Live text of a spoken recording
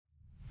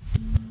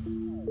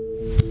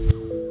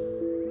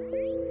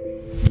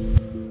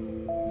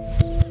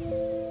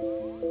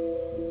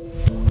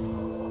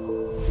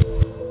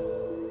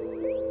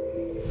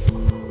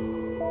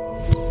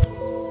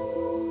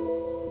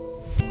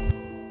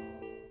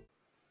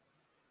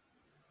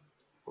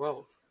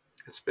Well,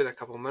 it's been a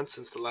couple months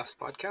since the last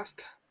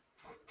podcast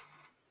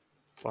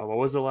Wow, what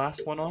was the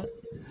last one on?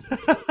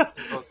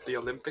 about the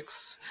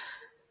Olympics,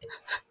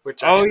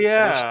 which Oh actually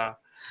finished. yeah,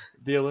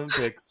 the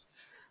Olympics.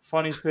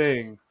 Funny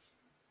thing.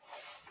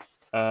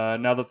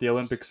 Now that the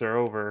Olympics are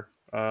over,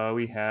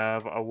 we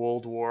have a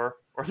world war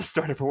or the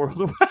start of a world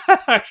war.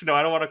 Actually, no,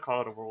 I don't want to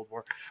call it a world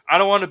war. I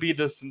don't want to be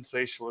the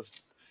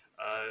sensationalist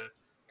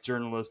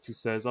journalist who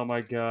says, "Oh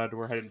my God,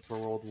 we're heading for a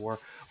world war,"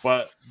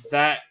 but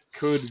that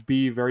could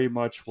be very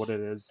much what it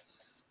is.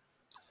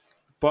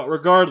 But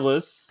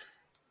regardless,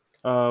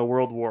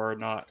 world war or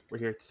not, we're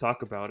here to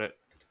talk about it.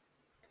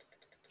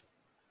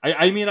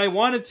 I mean, I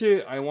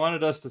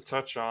wanted us to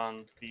touch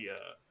on the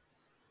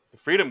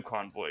freedom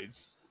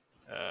convoys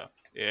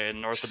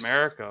in North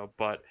America,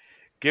 but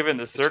given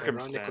the Which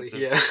ironically,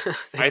 circumstances, yeah,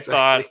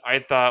 exactly. I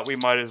thought we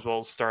might as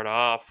well start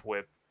off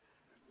with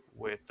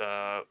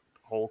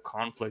whole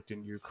conflict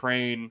in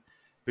Ukraine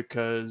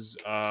because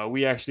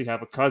we actually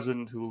have a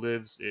cousin who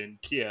lives in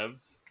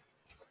Kiev.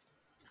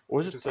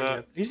 Was Which it? is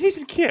funny. He's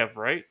in Kiev,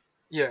 right?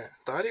 Yeah,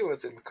 thought he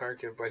was in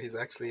Kharkiv, but he's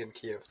actually in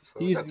Kiev, so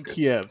He's that's in good.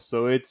 Kiev,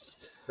 so it's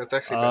That's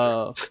actually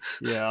better.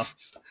 yeah.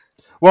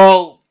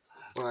 Well,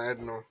 Well, I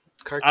don't know.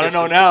 I Kharkiv don't know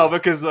seems to now be.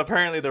 because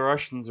apparently the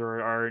Russians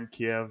are in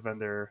Kiev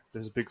and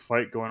there's a big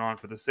fight going on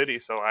for the city.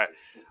 So I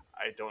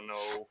don't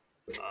know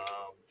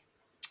um,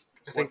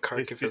 I what think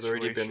his Kharkiv has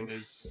already situation been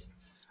is.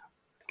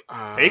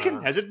 Taken?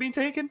 uh Has it been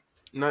taken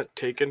not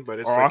taken, but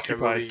it's or like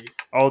occupied? heavily,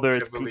 Oh, there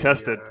it's heavily.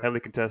 contested, heavily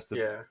contested.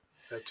 Yeah,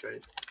 that's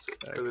right.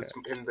 Because Okay. it's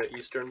in the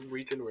eastern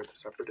region where the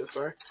separatists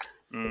are.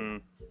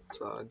 Mm,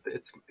 So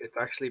it's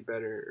actually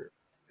better.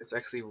 It's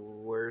actually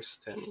worse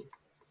than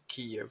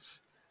Kiev.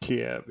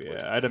 Kiev,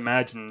 yeah. I'd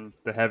imagine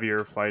the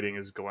heavier fighting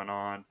is going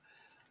on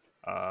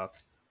uh,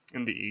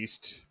 in the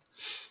east.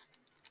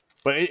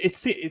 But it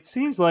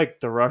seems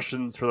like the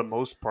Russians, for the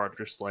most part,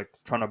 are just like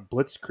trying to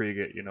blitzkrieg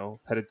it.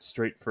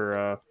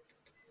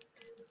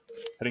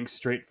 Heading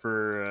straight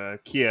for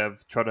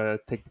Kiev, try to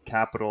take the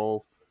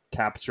capital,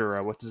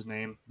 capture what's his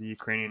name, the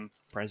Ukrainian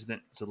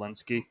president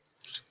Zelensky,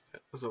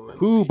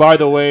 who, Zelensky. by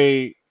the Yeah,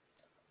 way,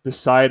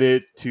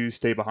 decided to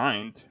stay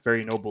behind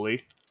very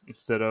nobly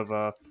instead of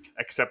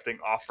accepting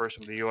offers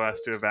from the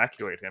U.S. to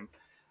evacuate him.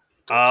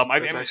 that's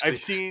actually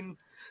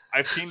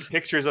I've seen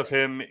pictures of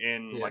him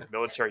in yeah. like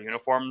military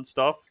uniform and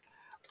stuff.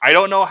 I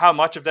don't know how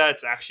much of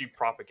that's actually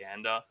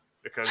propaganda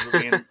because I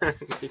mean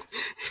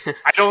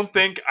I don't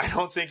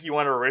think you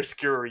want to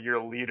risk your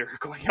leader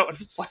going out and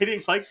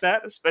fighting like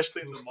that,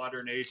 especially in the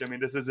modern age. I mean,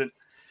 this isn't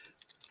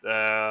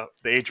the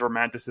age of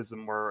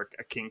romanticism where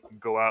a king can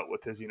go out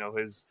with his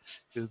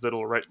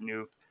little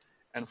retinue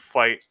and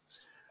fight.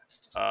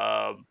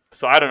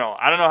 So I don't know.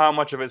 I don't know how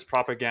much of it's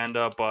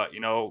propaganda, but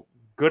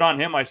good on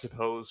him, I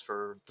suppose,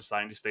 for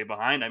deciding to stay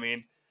behind. I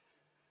mean,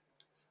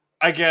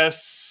 I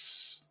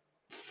guess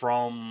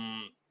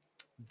from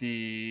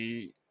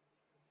the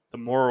the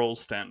moral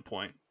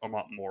standpoint, or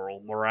not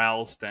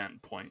morale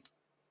standpoint,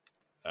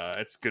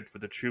 it's good for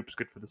the troops,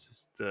 good for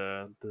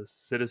the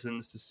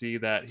citizens to see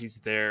that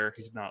he's there,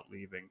 he's not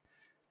leaving.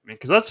 I mean,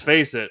 because let's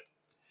face it,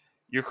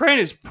 Ukraine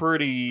is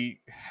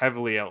pretty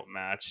heavily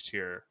outmatched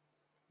here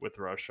with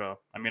Russia.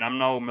 I mean, I'm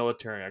no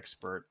military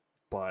expert,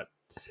 but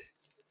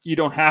you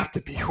don't have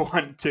to be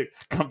one to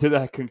come to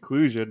that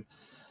conclusion.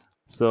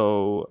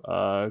 So,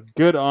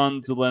 good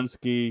on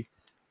Zelensky,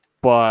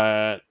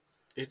 but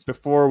It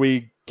before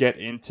we get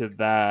into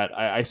that,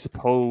 I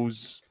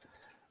suppose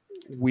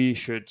we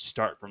should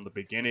start from the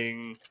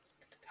beginning.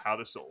 How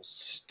this all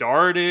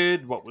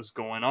started, what was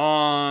going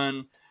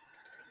on.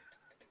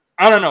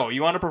 I don't know.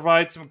 You want to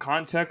provide some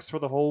context for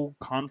the whole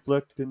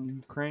conflict in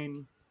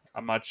Ukraine?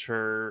 I'm not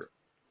sure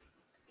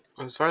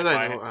as far as if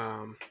I I.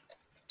 know,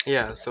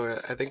 yeah. So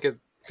I think it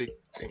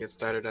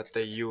started at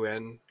the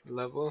UN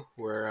level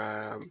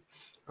where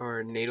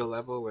or NATO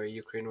level where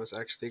Ukraine was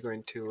actually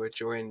going to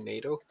join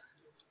NATO,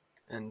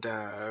 and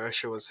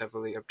Russia was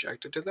heavily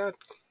objected to that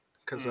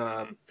because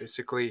Mm,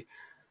 basically,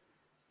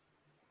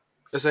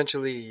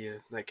 essentially,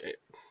 like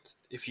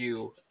if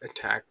you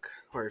attack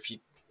or if you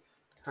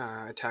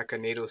attack a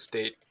NATO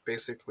state,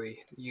 basically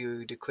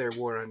you declare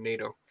war on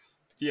NATO,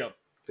 yep.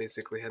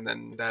 basically, and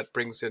then that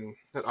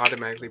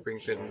automatically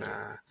brings in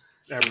the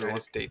United Everyone.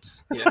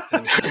 States, yeah,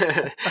 and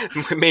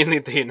mainly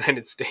the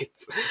United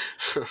States,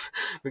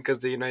 because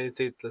the United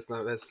States,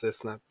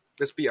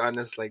 let's be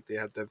honest, like they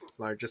have the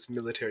largest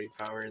military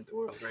power in the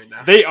world right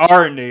now. They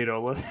are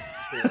NATO.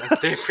 Yeah,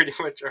 they pretty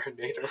much are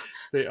NATO.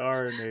 They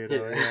are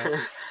NATO. Yeah.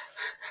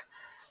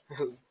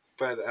 Yeah,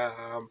 but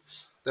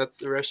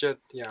that's Russia.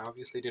 Yeah,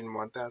 obviously didn't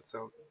want that,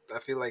 so I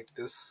feel like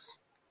this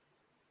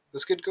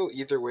could go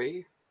either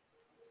way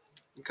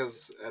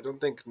because I don't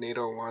think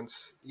NATO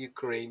wants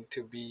Ukraine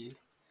to be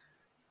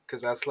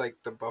because that's like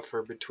the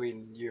buffer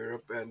between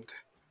Europe and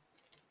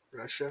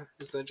Russia,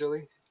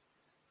 essentially.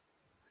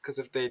 Because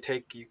if they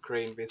take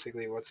Ukraine,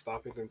 basically, what's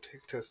stopping them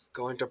to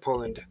go into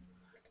Poland,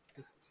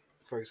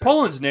 for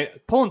example?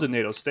 Poland's a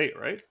NATO state,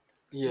 right?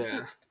 Isn't it?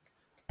 Yeah.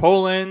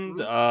 Poland.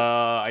 Hmm?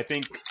 I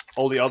think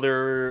all the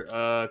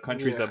other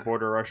countries that Yeah,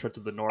 border Russia to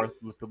the north,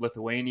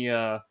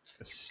 Lithuania,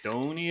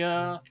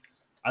 Estonia.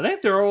 I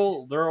think they're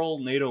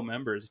all NATO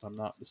members, if I'm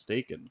not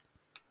mistaken.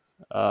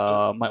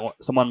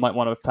 Someone might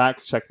want to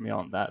fact check me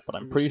on that, but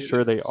I'm let me pretty see.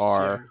 sure they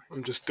Yeah, are.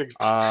 I'm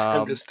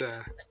Um, just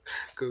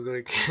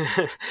googling.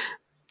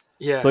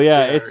 so Yeah,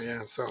 yeah, they are.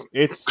 Yeah, so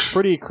it's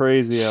pretty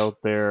crazy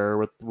out there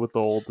with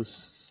all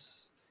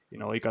this.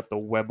 You got the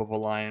web of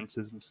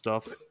alliances and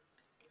but stuff.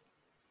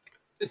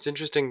 it's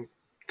interesting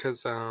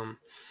because I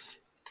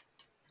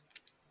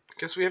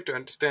guess we have to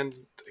understand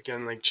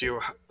again, like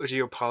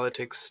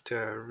geopolitics to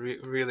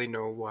really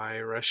know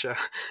why Russia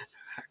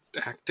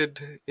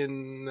acted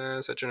in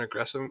such an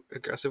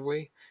aggressive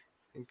way.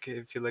 Like,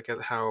 if you look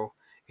at how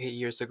 8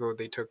 years ago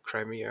they took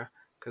Crimea,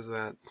 because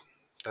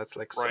that's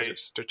like such a Right.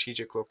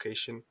 strategic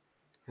location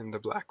in the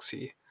Black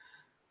Sea.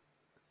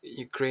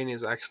 Ukraine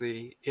is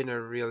actually in a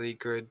really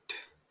good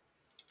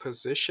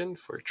position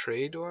for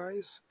trade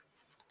wise.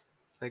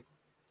 Like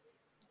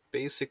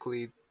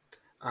basically,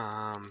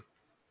 um,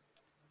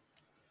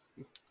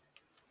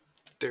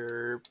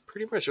 they're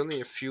pretty much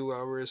only a few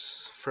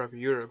hours from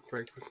Europe.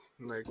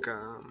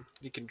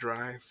 You can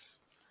drive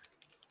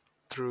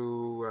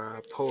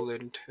through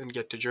Poland and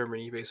get to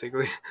Germany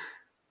basically.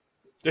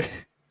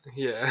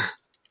 Yeah,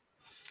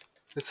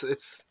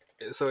 it's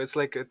so it's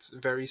like it's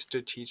very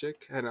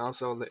strategic, and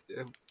also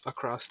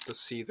across the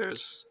sea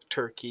there's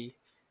Turkey,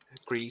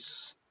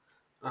 Greece,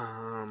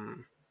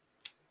 um,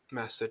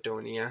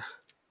 Macedonia,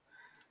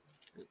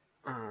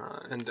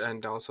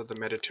 and also the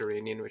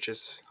Mediterranean, which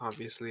is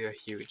obviously a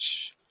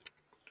huge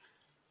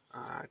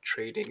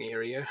trading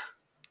area.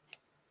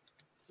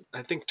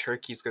 I think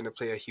Turkey's going to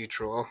play a huge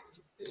role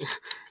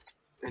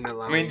in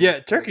I mean, allowing yeah,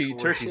 like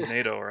Turkey's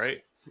NATO,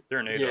 right?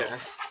 They're NATO. yeah,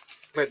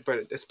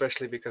 but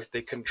especially because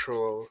they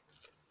control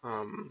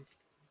um,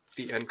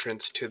 the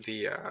entrance to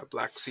the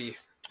Black Sea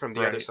from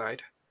the other Right,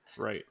 side.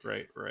 right.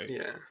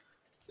 Yeah,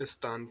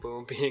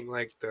 Istanbul being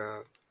like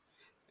the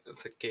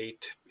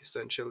gate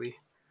essentially.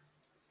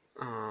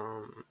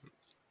 Um,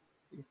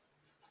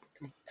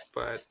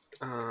 but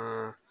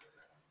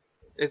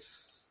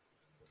it's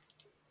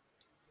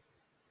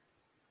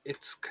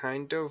it's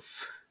kind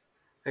of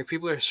like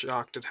people are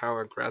shocked at how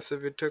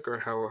aggressive it took, or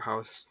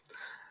how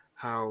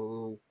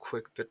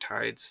quick the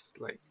tides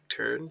like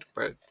turned.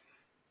 But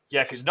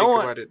Yeah, if you because think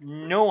about it,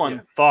 no yeah,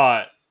 one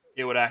thought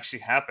it would actually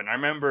happen. I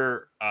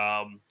remember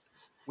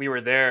we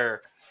were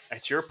there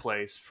at your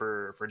place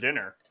for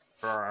dinner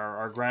for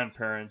our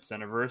grandparents'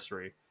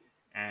 anniversary,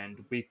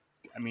 and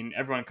I mean,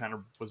 everyone kind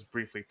of was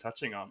briefly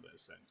touching on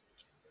this, and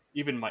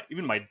even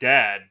my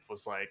dad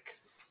was like,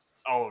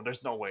 "Oh,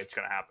 there's no way it's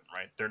gonna happen,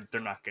 right?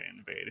 They're not gonna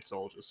invade. It's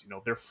all just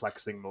they're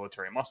flexing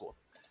military muscle."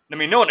 I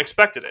mean, no one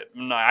expected it.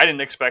 No, I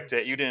didn't expect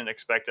it. You didn't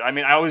expect it. I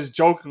mean, I was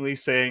jokingly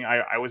saying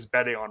I was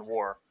betting on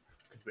war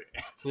because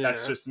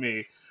that's yeah, just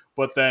me.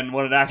 But then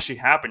when it actually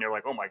happened, you're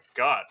like, "Oh my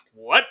god,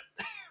 what?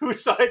 Who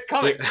saw it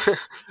coming?" yeah,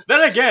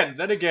 Then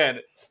again,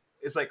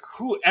 it's like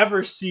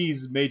whoever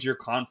sees major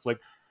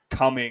conflict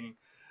coming.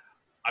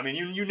 I mean,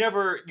 you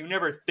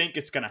never think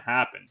it's gonna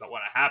happen, but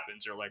when it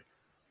happens, you're like,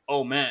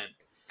 oh man,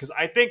 because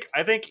I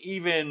think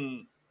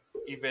even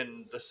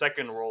the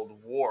Second World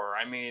War,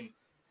 I mean,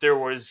 there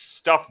was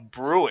stuff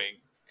brewing,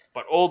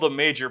 but all the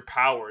major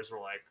powers were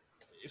like,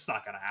 it's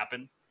not gonna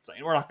happen. It's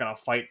like, we're not gonna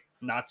fight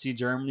Nazi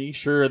Germany.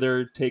 Sure,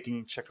 they're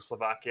taking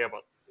Czechoslovakia,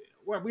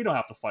 but we don't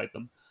have to fight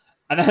them.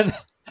 And then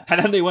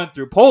and then they went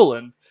through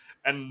Poland,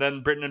 and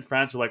then Britain and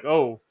France were like,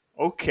 oh,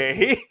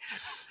 okay.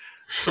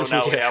 So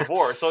now we yeah, have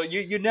war. So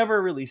you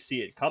never really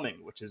see it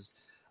coming, which is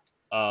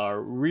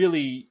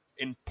really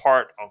in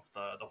part of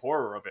the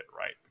horror of it,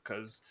 right?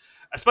 Because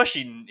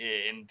especially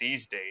in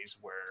these days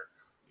where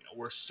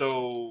we're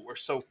so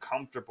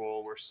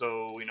comfortable,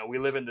 we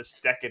live in this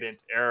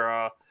decadent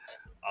era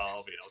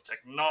of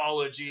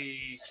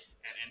technology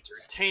and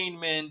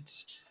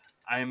entertainment.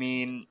 I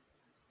mean,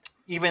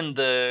 even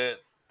the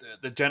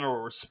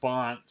general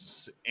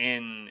response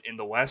in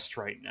the West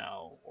right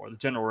now, or the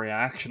general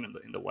reaction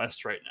in the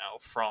West right now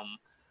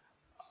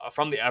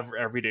from the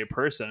everyday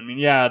person. I mean,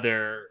 yeah,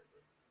 they're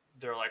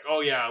like,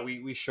 oh yeah,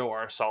 we show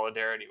our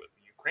solidarity with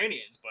the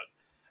Ukrainians,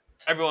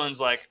 but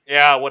everyone's like,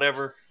 yeah,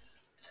 whatever.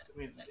 I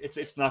mean,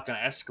 it's not going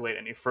to escalate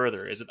any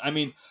further, is it? I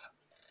mean,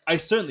 I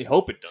certainly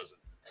hope it doesn't,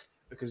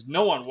 because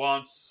no one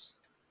wants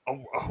a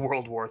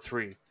World War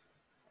III.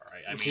 All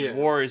right, I mean, yeah.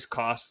 war is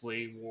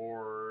costly.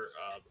 War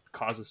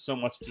causes so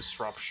much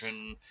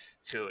disruption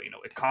to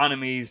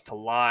economies, to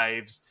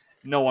lives.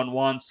 No one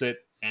wants it,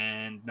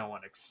 and no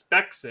one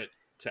expects it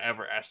to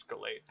ever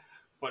escalate.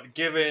 But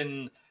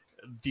given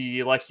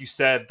like you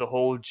said, the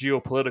whole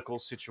geopolitical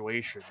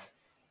situation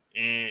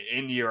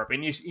in Europe,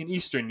 in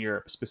Eastern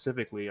Europe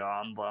specifically,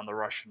 on the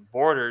Russian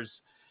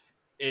borders,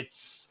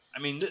 I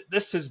mean,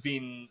 this has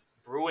been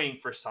brewing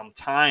for some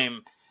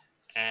time,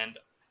 and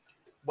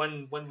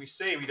when we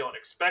say we don't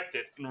expect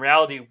it, in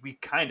reality, we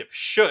kind of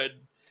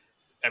should.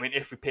 I mean,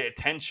 if we pay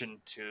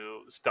attention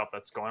to stuff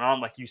that's going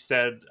on, like you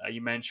said,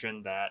 you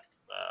mentioned that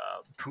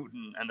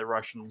Putin and the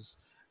Russians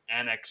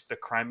annexed the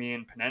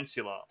Crimean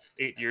Peninsula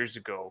 8 years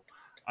ago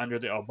under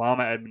the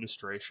Obama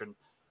administration.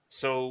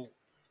 So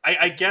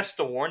I guess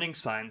the warning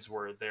signs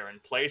were there in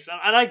place,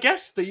 and I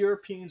guess the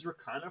Europeans were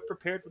kind of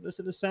prepared for this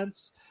in a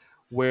sense,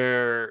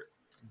 where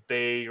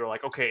they were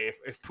like, okay,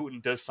 if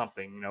Putin does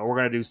something, we're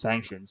gonna do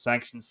sanctions,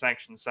 sanctions,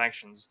 sanctions,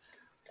 sanctions.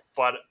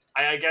 But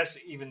I guess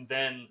even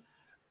then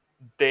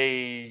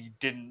they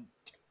didn't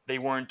they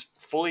weren't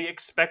fully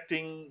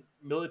expecting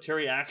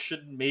military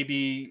action.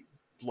 Maybe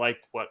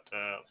like what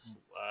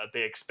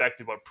they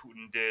expected, what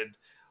Putin did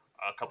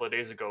a couple of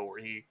days ago,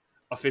 where he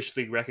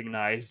officially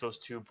recognized those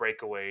two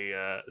breakaway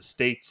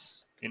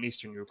states in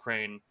eastern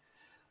Ukraine.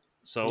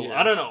 So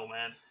I Yeah, don't know,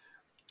 man.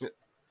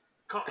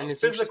 and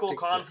it's Physical interesting.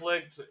 Yeah,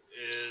 conflict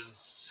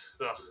is,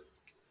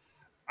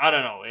 I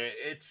don't know.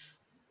 It's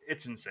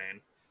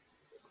insane.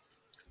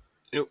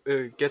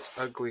 it gets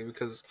ugly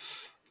because,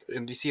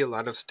 and you see a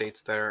lot of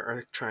states that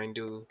are trying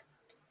to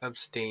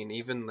abstain.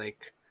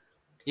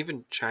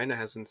 Even China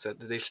hasn't said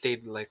that they've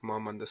stayed like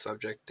mum on the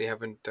subject. They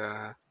haven't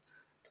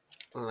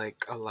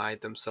like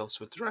allied themselves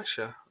with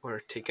Russia or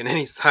taken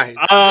any sides.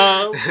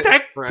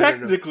 Or I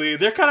don't know. Technically,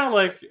 they're kind of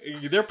like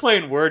they're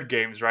playing word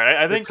games, right?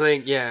 I They're think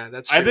playing. Yeah,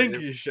 that's I true. think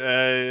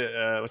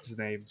They're what's his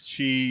name,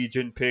 Xi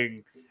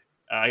Jinping.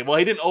 Well,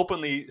 he didn't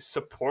openly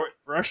support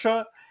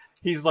Russia.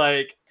 He's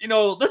like,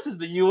 this is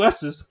the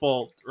U.S.'s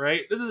fault,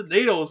 right? This is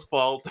NATO's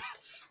fault.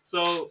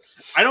 So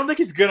I don't think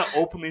he's gonna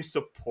openly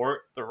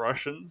support the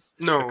Russians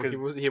no, because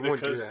he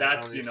won't do that.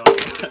 that's Obviously.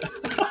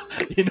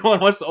 no one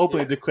wants to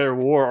openly Yeah, declare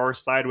war or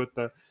side with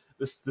the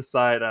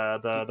side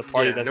the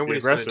party yeah. that's the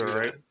Nobody's gonna aggressor, do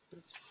right?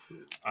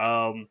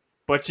 that.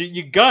 But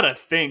you gotta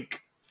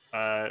think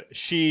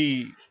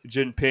Xi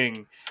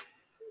Jinping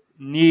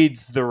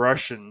needs the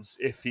Russians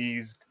if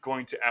he's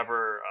going to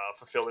ever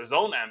fulfill his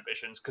own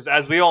ambitions. Because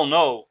as we all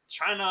know,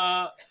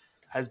 China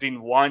has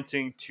been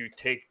wanting to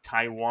take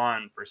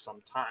Taiwan for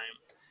some time,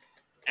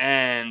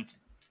 and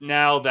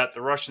now that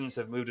the Russians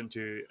have moved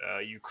into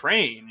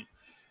Ukraine,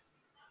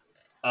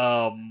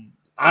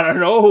 I don't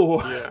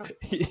know. Yeah,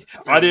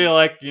 Are they and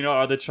like,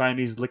 are the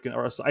Chinese licking,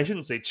 or I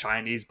shouldn't say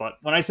Chinese, but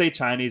when I say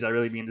Chinese, I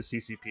really mean the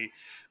CCP.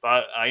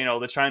 But,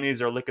 the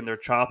Chinese are licking their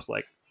chops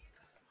like,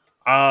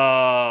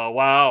 oh,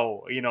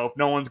 wow, if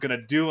no one's going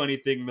to do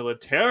anything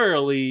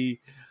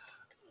militarily,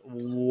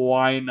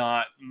 why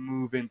not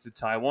move into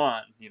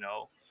Taiwan,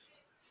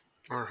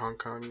 or Hong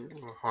Kong.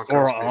 Well, Hong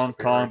or Kong's Hong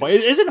basically Kong? already. But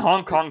isn't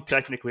Hong It, Kong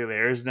technically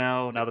theirs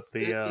now that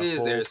the it is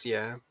whole theirs,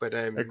 yeah, but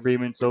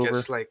agreement's I over?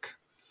 guess like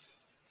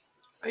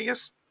I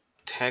guess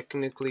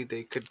technically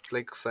they could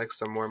like flex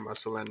some more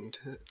muscle and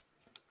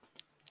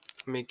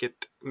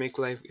make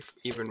life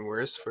even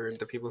worse for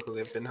the people who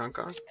live in Hong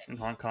Kong In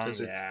Hong Kong,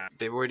 because it's yeah.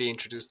 they've already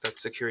introduced that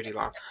security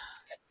law.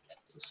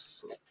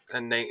 So,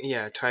 and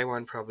yeah,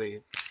 Taiwan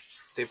probably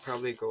they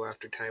probably go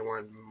after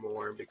Taiwan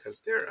more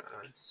because they're a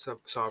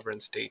sovereign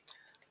state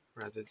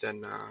rather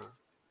than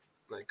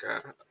like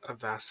a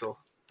vassal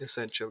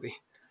essentially.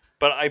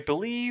 But I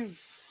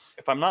believe,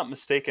 if I'm not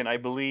mistaken, I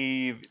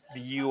believe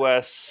the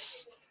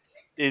U.S.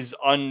 is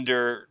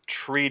under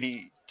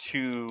treaty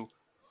to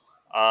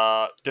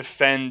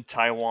defend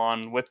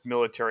Taiwan with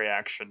military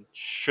action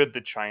should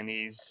the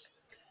Chinese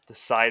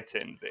decide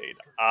to invade.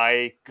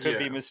 I could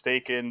be Yeah,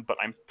 mistaken, but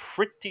I'm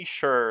pretty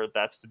sure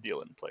that's the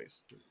deal in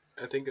place.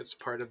 I think it's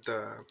part of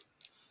the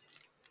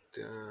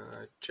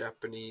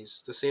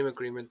Japanese, the same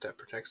agreement that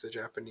protects the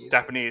Japanese.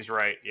 Japanese,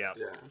 right? Yeah,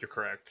 Yeah, you're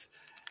correct.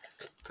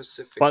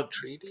 Pacific But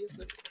Treaty, is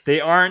it? they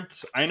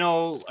aren't. I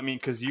know. I mean,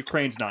 because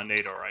Ukraine's not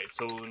NATO, right?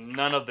 So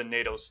none of the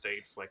NATO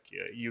states, like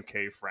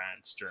UK,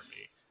 France,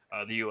 Germany,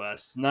 the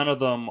US, none of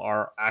them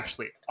are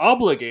actually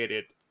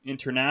obligated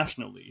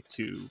internationally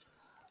to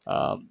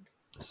um,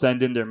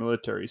 send in their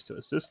militaries to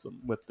assist them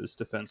with this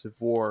defensive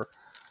war.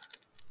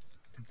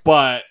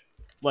 But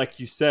like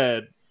you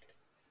said,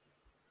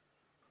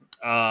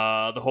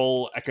 the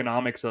whole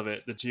economics of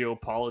it, the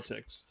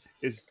geopolitics,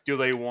 is do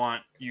they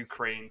want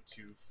Ukraine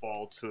to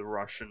fall to the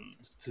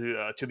Russians,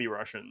 to the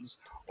Russians,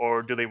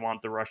 or do they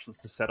want the Russians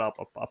to set up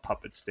a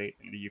puppet state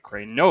in the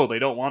Ukraine? No, they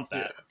don't want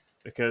Yeah, that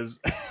because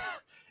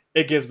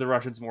it gives the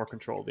Russians more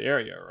control of the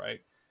area,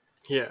 right?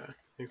 yeah,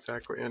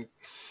 exactly.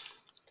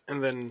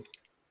 And then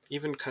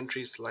even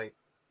countries like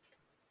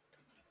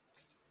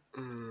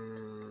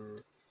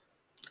mm,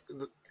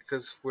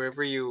 because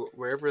wherever you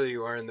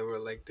are in the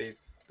world, like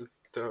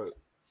the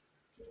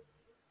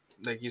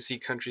like you see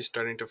countries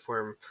starting to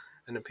form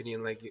an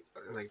opinion like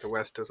the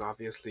West is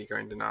obviously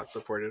going to not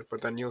support it,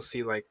 but then you'll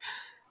see like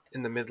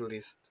in the Middle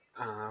East,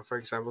 for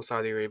example,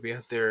 Saudi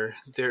Arabia, they're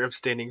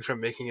abstaining from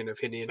making an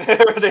opinion,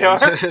 They and, are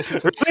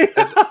really.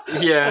 and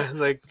yeah,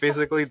 like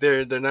basically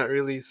they're not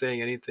really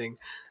saying anything,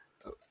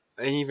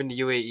 and even the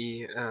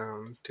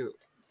UAE too,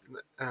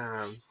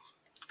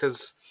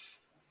 because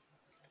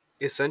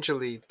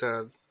essentially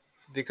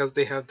because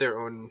they have their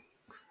own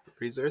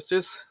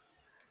resources,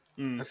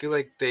 Mm, I feel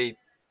like they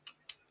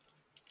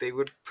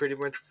would pretty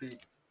much be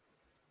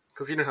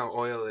because you know how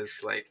oil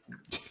is like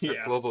a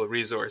yeah. global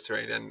resource,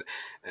 right? And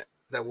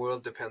the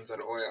world depends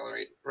on oil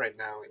right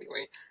now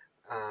anyway.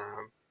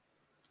 Um,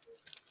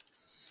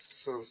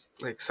 So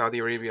like Saudi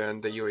Arabia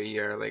and the UAE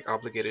are like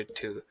obligated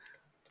to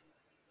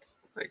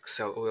like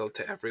sell oil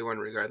to everyone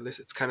regardless.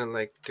 It's kind of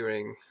like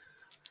during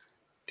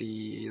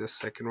the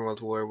Second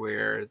World War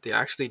where they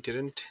actually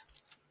didn't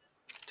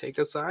take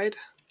a side.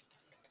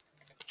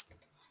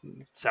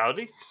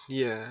 Saudi?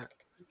 Yeah,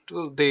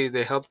 well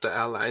they helped the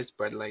Allies,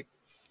 but like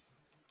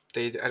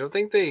they I don't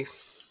think They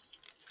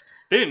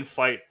didn't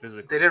fight they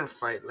physically. didn't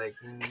fight like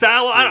Because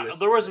realist.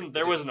 there Like wasn't they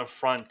there didn't. wasn't a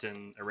front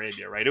in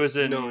Arabia, right? It was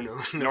No, in no, no.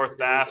 North It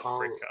was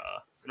all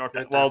Africa. North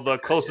Well, the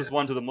Africa. closest Yeah,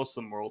 one to the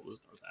Muslim world was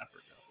North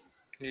Africa.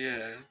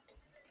 yeah.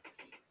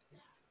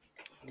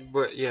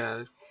 But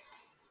yeah,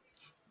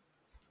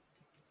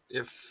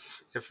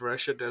 if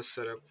Russia does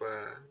set up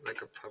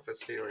like a puppet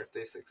state, or if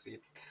they succeed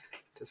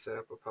to set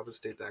up a puppet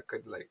state, that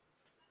could like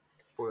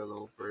boil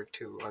over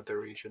to other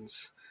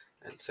regions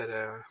and set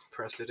a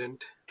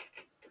precedent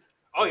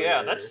Oh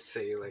yeah, where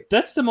say like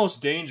that's the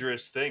most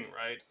dangerous thing,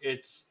 right?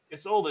 It's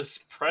all this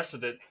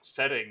precedent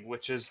setting,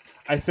 which is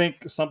I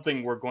think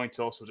something we're going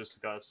to also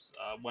discuss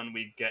when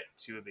we get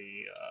to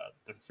the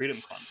freedom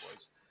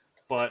convoys.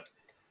 But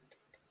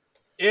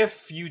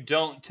if you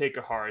don't take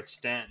a hard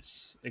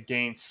stance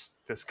against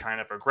this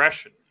kind of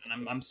aggression,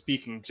 and I'm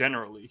speaking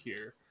generally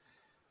here,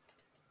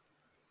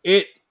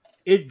 it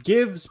it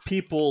gives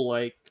people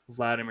like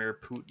Vladimir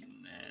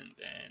Putin and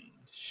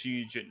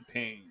Xi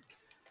Jinping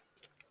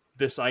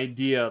this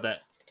idea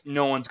that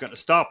no one's going to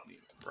stop me,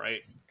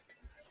 right?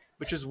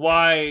 Which is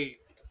why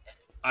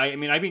I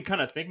mean I've been kind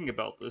of thinking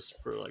about this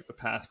for like the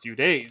past few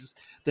days.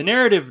 The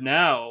narrative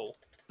now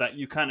that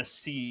you kind of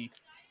see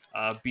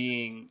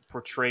being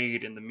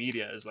portrayed in the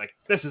media is like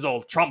this is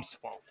all Trump's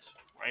fault,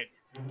 right?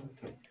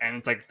 And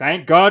it's like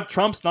thank God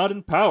Trump's not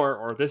in power,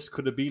 or this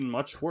could have been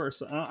much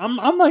worse.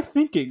 I'm like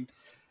thinking,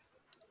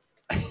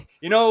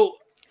 you know,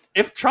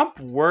 if Trump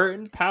were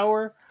in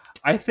power,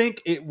 I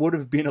think it would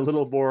have been a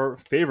little more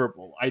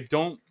favorable. I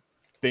don't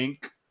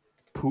think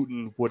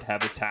Putin would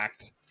have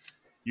attacked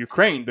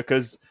Ukraine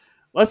because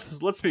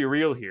let's be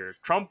real here.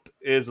 Trump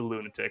is a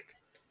lunatic.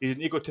 He's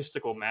an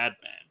egotistical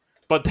madman.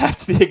 But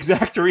that's the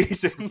exact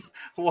reason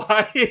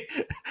why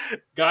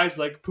guys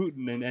like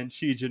Putin and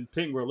Xi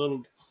Jinping were a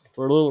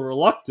little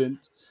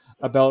reluctant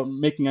about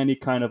making any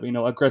kind of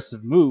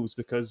aggressive moves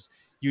because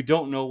you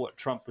don't know what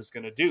Trump is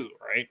going to do,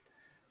 right?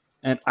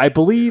 And I yeah.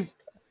 believe.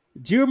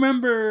 Do you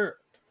remember?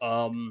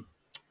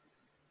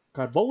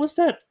 God, what was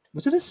that?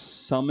 Was it a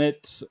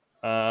summit?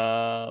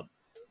 Oh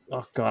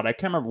God, I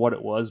can't remember what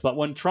it was. But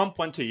when Trump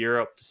went to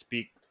Europe to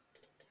speak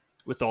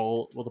with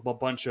a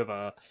bunch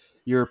of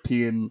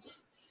European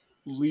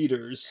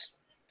leaders,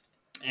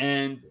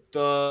 and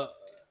the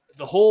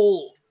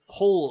whole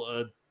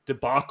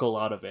debacle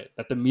out of it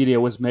that the media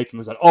was making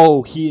was that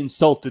oh he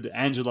insulted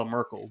Angela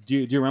Merkel. Do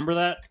you remember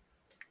that?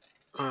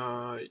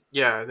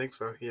 Yeah, I think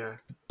so. Yeah.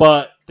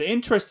 But the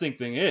interesting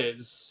thing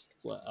is,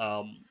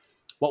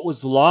 what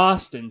was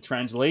lost in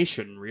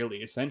translation, really,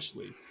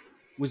 essentially,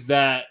 was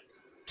that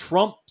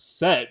Trump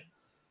said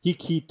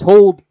he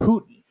told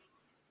Putin,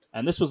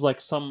 and this was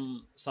like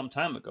some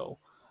time ago,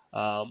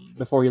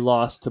 before he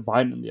lost to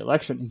Biden in the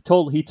election. He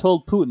told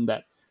Putin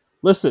that,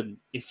 listen,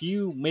 if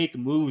you make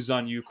moves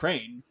on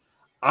Ukraine,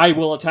 I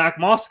will attack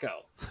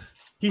Moscow.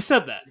 He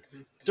said that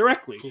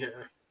directly, Yeah.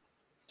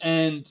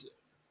 and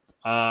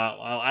well,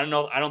 I don't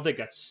know. I don't think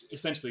that's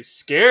essentially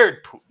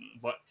scared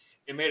Putin, but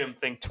it made him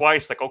think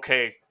twice. Like,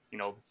 okay,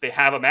 they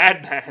have a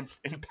madman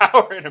in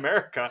power in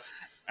America,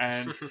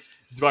 and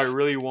do I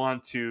really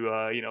want to,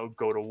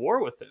 go to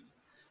war with him?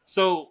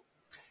 So,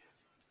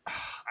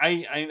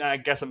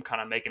 I guess I'm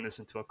kind of making this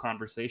into a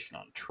conversation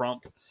on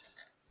Trump.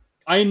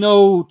 I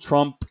know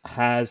Trump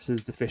has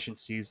his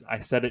deficiencies. I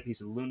said it.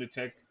 He's a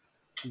lunatic.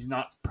 He's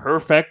not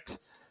perfect,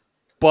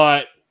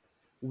 but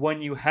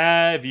when you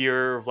have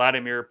your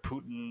Vladimir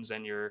Putins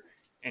and your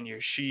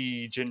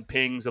Xi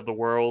Jinpings of the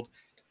world,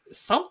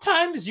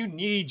 sometimes you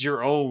need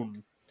your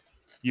own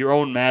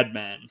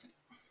madman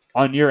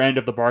on your end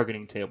of the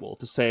bargaining table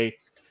to say,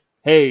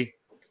 "Hey,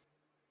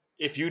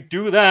 if you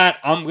do that,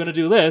 I'm going to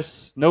do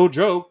this. No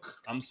joke.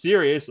 I'm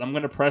serious. I'm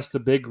going to press the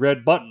big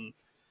red button."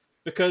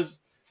 Because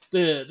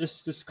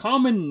this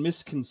common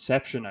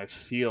misconception I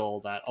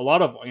feel that a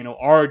lot of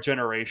our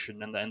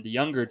generation and the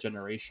younger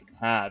generation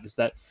have is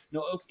that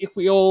if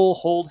we all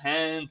hold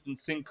hands and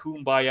sing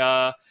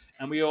kumbaya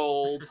and we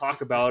all talk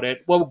about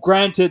it, well,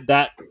 granted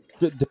that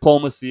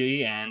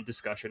diplomacy and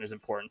discussion is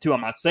important too.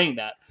 I'm not saying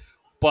that,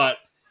 but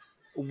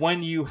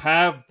when you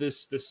have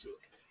this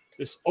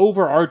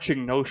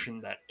overarching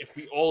notion that if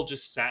we all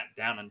just sat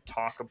down and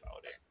talk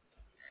about it,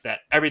 that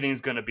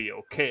everything's going to be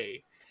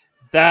okay,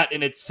 that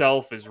in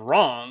itself is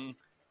wrong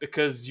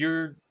because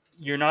you're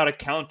not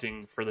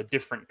accounting for the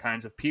different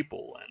kinds of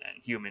people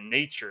and human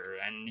nature.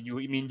 And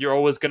I mean, you're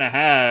always going to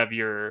have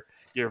your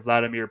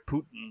Vladimir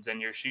Putins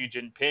and your Xi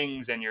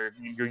Jinpings and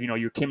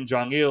your Kim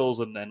Jong Ils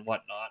and then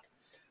whatnot.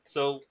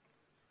 So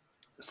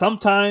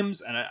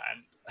sometimes,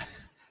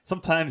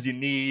 sometimes you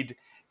need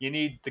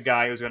the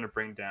guy who's going to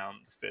bring down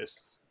the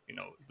fists.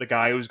 The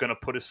guy who's going to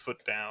put his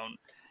foot down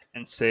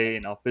and say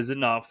enough is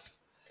enough.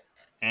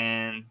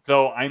 And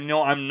though I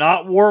know I'm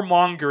not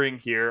warmongering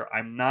here,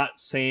 I'm not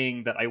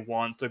saying that I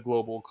want a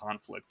global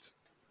conflict.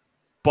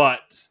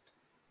 But,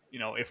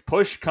 if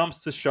push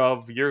comes to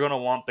shove, you're going to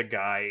want the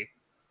guy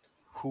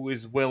who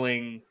is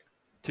willing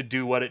to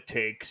do what it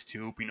takes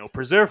to,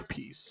 preserve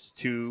peace,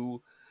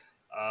 to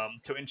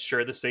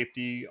ensure the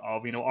safety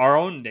of, our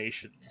own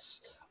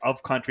nations,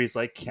 of countries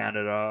like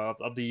Canada,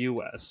 of the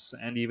U.S.,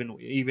 and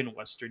even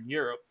Western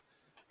Europe.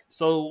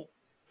 So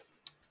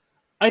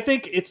I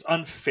think it's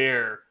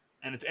unfair,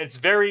 and it's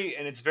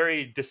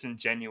very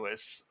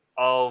disingenuous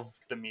of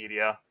the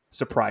media.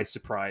 Surprise,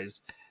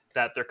 surprise,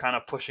 that they're kind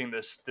of pushing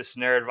this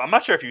narrative. I'm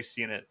not sure if you've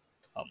seen it,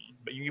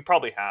 but you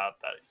probably have.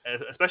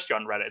 That, especially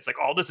on Reddit, it's like,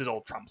 oh, this is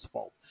all Trump's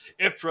fault.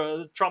 If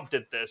Trump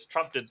did this,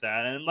 Trump did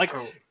that, and I'm like,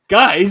 Oh,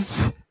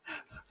 guys,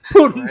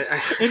 well, Putin I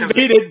haven't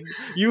invaded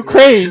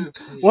Ukraine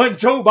read. when Yeah.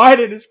 Joe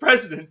Biden is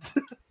president.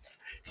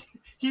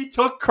 He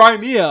took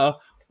Crimea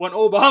when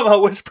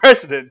Obama was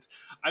president.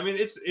 I mean,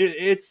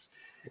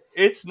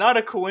 it's not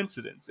a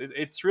coincidence.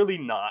 It's really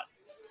not.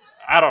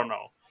 I don't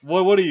know.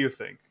 What do you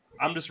think?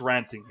 I'm just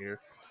ranting here.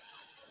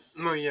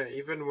 No, yeah.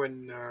 Even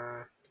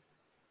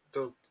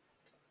the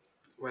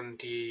when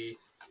the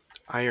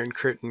Iron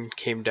Curtain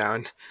came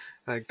down,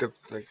 like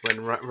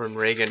when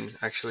Reagan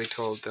actually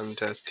told them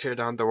to tear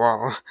down the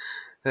wall,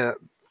 uh,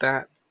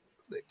 that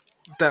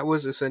that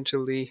was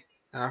essentially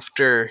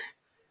after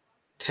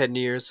 10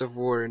 years of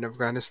war in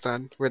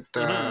Afghanistan with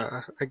Hmm.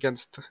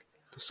 against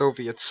the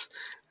Soviets,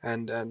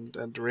 and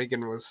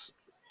Reagan was.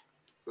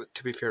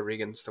 To be fair,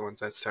 Reagan's the one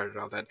that started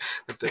all that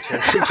with the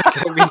terror.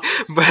 But I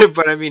mean,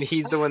 but I mean,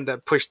 he's the one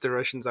that pushed the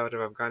Russians out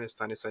of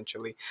Afghanistan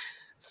essentially.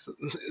 So,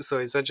 so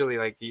essentially,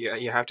 like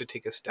you have to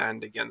take a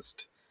stand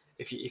against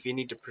if you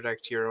need to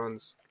protect your own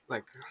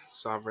like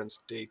sovereign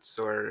states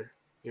or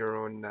your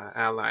own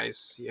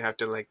allies, you have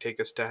to like take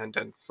a stand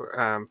and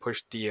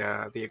push the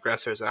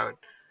aggressors out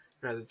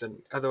rather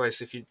than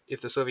otherwise.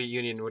 If the Soviet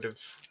Union would have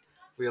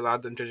we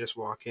allowed them to just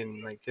walk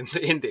in like in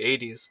the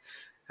 80s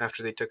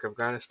after they took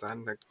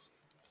Afghanistan, like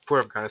poor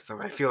Afghanistan.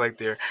 I feel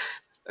like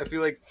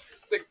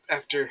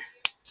after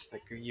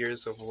like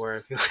years of war, I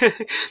feel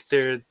like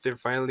they're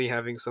finally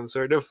having some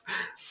sort of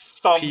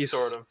Some sort peace,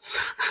 of.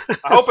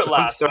 I hope it some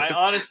lasts. sort I of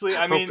honestly,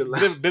 I hope it mean,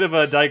 lasts. bit of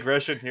a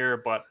digression here,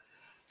 but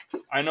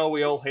I know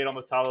we all hate on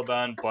the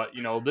Taliban, but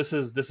this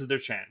is their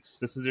chance.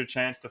 This is their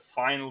chance to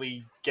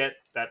finally get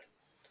that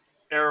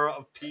era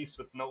of peace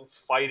with no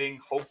fighting.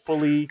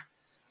 Hopefully,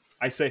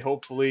 I say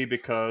hopefully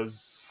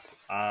because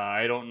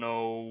I don't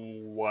know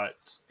what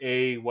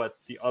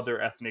the other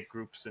ethnic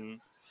groups in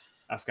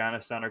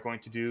Afghanistan are going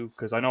to do,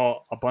 because I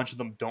know a bunch of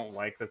them don't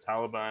like the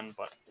Taliban,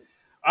 but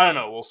I don't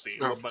know. We'll see.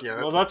 Oh But yeah,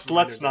 that's a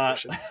minor let's not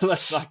digression.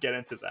 let's not get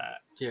into that.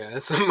 Yeah,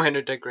 it's a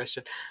minor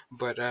digression,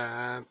 but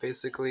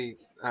basically,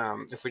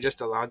 if we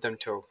just allowed them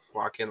to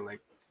walk in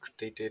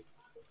they did,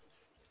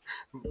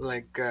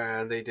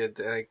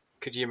 like,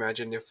 could you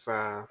imagine if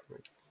the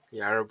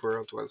Arab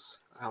world was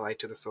allied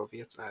to the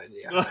Soviets?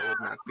 Yeah, that would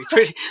not be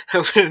pretty.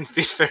 That wouldn't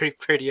be very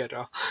pretty at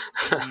all.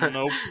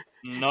 Nope,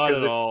 not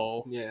Because at if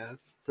all. yeah,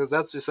 because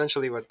that's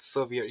essentially what the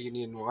Soviet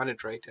Union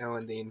wanted, right? And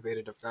when they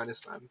invaded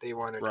Afghanistan, they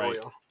wanted Right.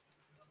 oil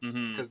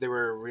Hmm. because they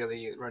were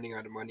really running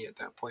out of money at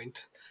that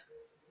point.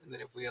 And then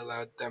if we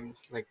allowed them,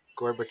 like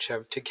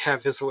Gorbachev, to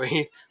have his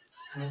way,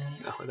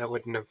 no, that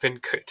wouldn't have been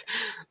good.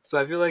 So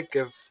I feel like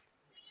if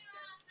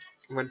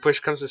when push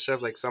comes to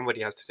shove, like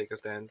somebody has to take a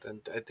stand,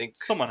 and I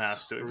think Someone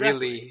has to. Exactly.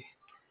 really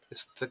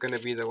it's going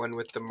to be the one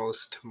with the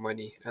most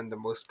money and the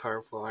most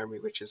powerful army,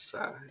 which is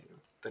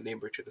the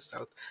neighbor to the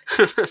south.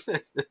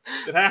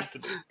 It has to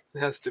be. It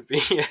has to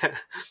be, yeah,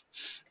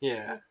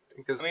 yeah, I mean,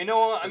 because no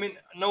one. I mean, it's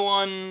no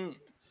one.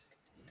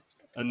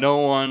 No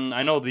one.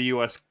 I know the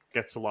U.S.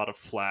 gets a lot of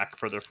flack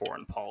for their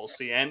foreign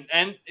policy, and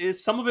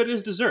some of it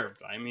is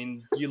deserved. I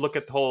mean, you look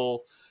at the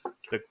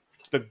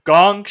the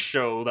Gong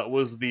Show that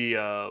was the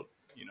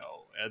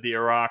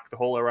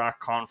whole Iraq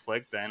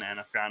conflict, and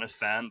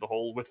Afghanistan, the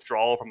whole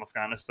withdrawal from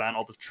Afghanistan,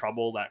 all the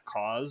trouble that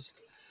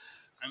caused.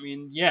 I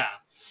mean, yeah,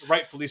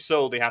 rightfully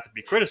so, they have to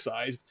be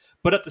criticized,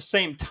 but at the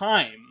same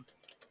time,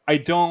 I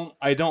don't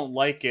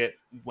like it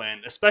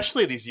when,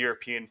 especially these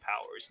European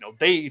powers,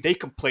 they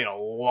complain a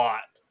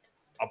lot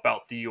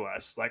about the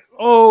US, like,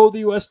 oh, the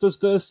US does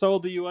this, oh,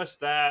 the US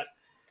that,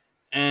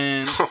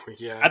 and oh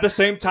yeah, at the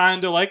same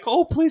time they're like,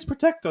 oh, please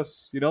protect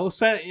us,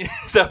 send,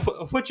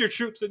 put your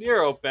troops in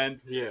Europe.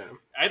 And yeah.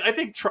 I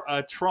think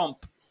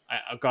Trump.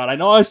 God, I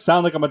know I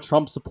sound like I'm a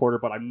Trump supporter,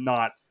 but I'm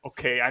not.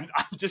 Okay, I'm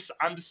just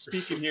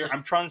speaking here.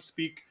 I'm trying to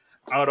speak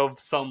out of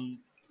some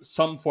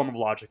form of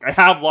logic. I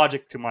have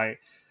logic to my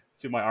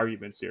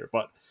arguments here,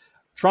 but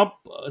Trump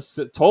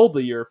told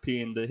the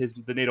European,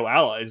 the NATO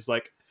allies,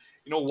 like,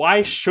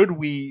 why should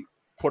we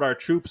put our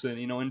troops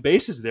in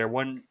bases there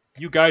when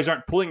you guys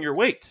aren't pulling your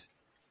weight,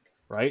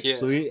 right? Yeah.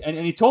 So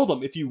he told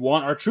them, if you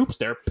want our troops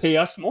there, pay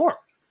us more,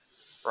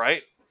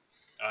 right?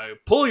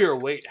 Pull your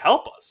weight,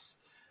 help us.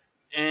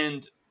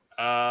 And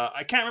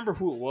I can't remember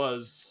who it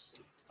was.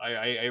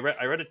 I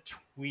read a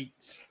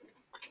tweet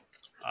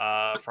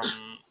from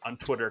on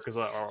Twitter because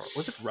or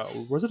was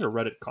it a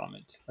Reddit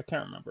comment? I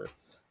can't remember,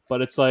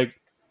 but it's like,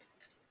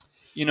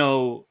 you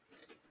know,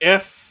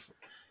 if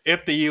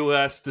the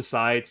U.S.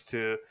 decides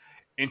to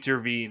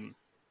intervene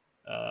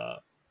uh,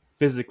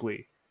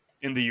 physically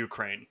in the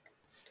Ukraine,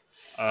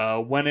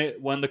 when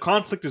the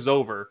conflict is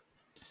over,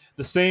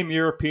 the same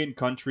European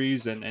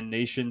countries and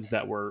nations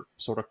that were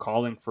sort of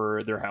calling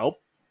for their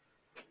help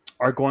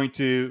are going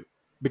to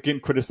begin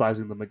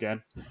criticizing them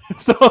again.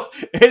 So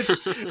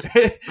it's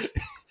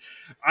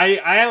I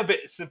am a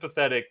bit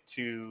sympathetic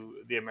to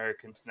the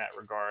Americans in that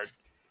regard.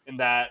 In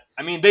that,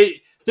 I mean,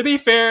 they to be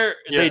fair,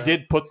 they Yeah.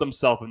 did put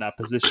themselves in that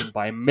position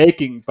by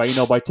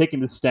taking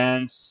the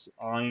stance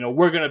on,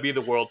 we're going to be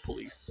the world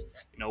police.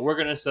 We're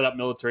going to set up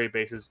military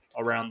bases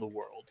around the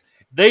world.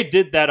 They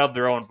did that of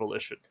their own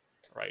volition,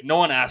 right? No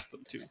one asked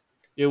them to.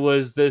 It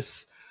was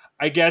this,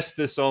 I guess,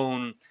 this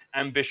own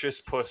ambitious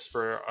push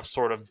for a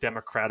sort of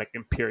democratic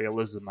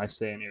imperialism. I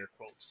say in air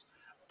quotes,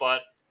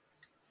 but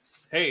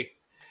hey,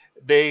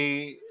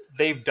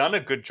 they've done a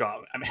good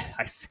job. I mean,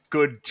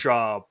 good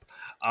job.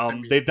 I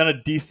mean, They've done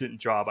a decent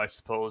job, I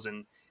suppose,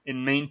 in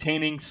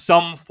maintaining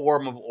some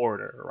form of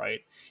order. Right?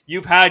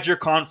 You've had your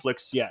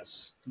conflicts,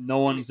 yes. No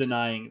one's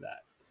denying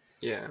that,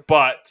 yeah.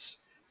 but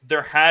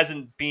there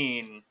hasn't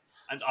been,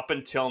 and up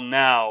until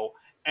now,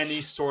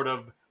 any sort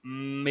of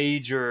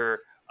major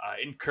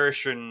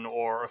incursion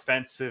or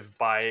offensive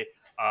by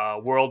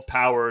world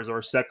powers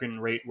or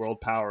second-rate world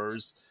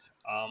powers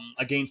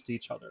against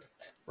each other,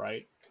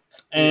 right?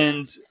 Yeah.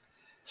 And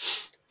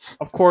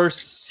of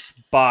course,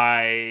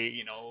 by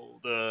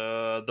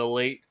the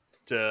late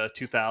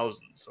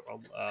 2000s,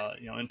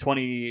 in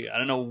 20, I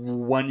don't know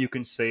when you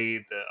can say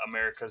that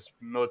America's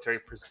military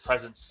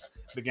presence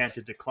began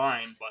to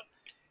decline, but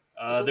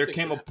I don't there think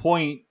came a that.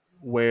 point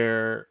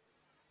where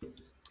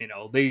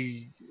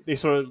they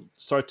sort of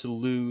start to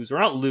lose, or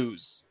not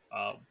lose,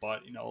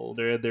 but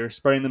they're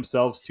spreading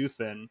themselves too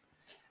thin,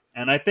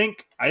 and I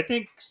think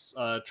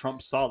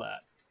Trump saw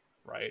that,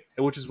 right,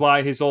 which is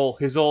why his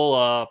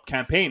whole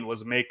campaign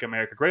was "Make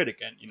America Great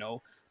Again."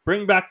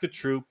 Bring back the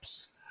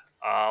troops,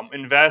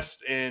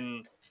 invest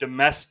in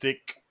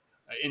domestic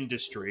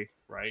industry,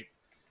 right,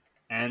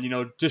 and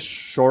just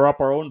shore up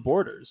our own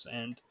borders.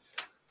 And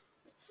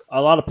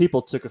a lot of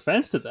people took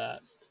offense to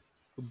that,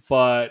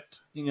 but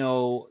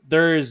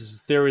there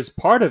is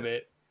part of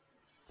it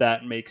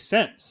that makes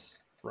sense,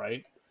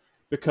 right?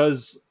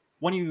 Because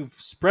when you've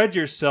spread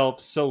yourself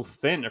so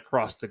thin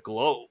across the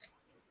globe,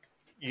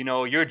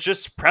 you're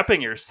just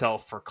prepping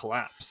yourself for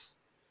collapse.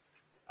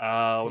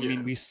 I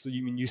mean, Yeah.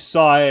 you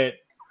saw it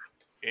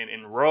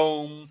in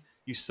Rome,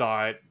 you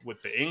saw it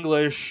with the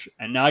English,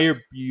 and now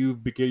you're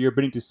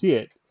beginning to see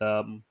it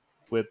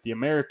with the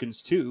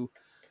Americans too.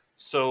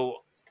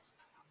 So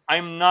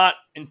I'm not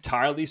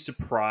entirely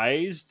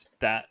surprised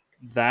that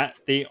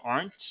they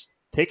aren't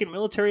taking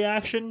military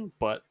action,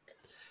 but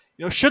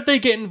should they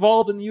get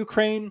involved in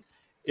Ukraine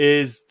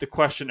is the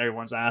question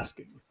everyone's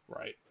asking,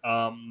 right?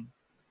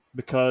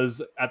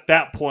 Because at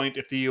that point,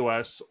 if the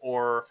U.S.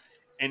 or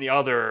any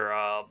other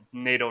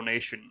NATO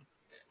nation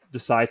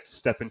decides to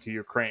step into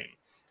Ukraine,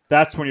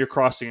 that's when you're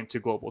crossing into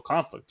global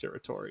conflict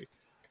territory.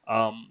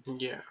 Um,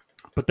 Yeah.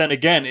 but then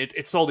again,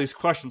 it's all these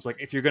questions like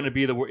if you're going to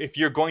be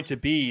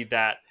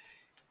that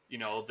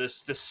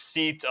this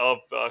seat of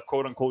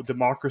quote unquote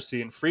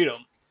democracy and freedom,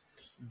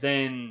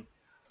 then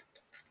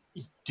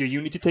do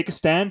you need to take a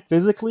stand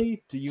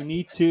physically? Do you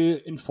need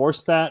to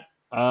enforce that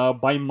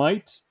by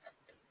might?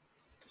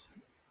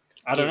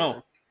 I don't Yeah.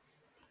 know.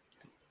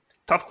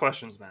 Tough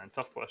questions, man.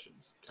 Tough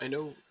questions. I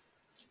know.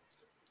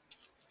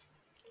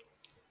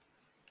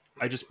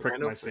 I just I pricked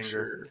know my for finger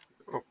sure.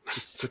 Oh,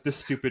 with this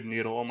stupid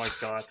needle. Oh my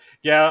god.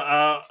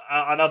 Yeah.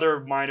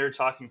 Another minor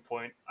talking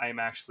point. I am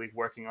actually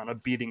working on a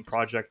beading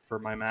project for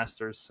my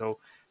master's, so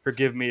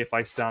forgive me if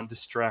I sound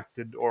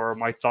distracted or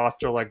my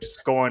thoughts are like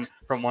just going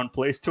from one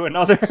place to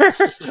another.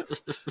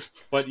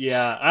 But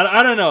yeah,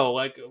 I don't know.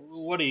 Like,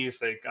 what do you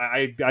think?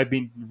 I've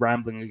been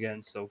rambling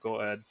again, so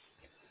go ahead.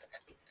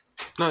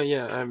 no,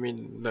 yeah. I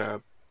mean,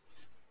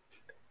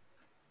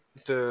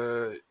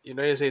 the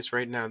United States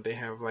right now, they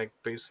have like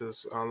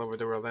bases all over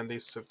the world, and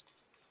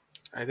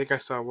I think I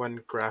saw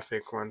one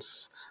graphic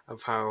once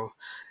of how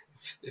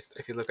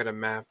if you look at a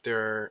map, there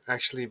are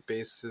actually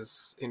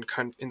bases in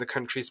the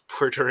countries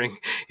bordering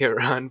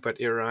Iran, but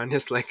Iran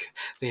is like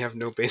they have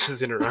no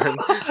bases in Iran,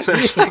 so Yeah,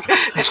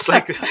 I it's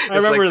like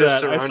remember they're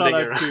that. I saw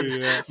surrounding that too.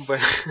 Iran, Yeah,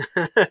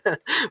 but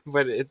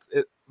but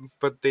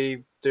but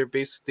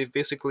they've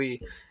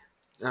basically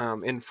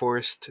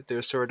enforced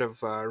their sort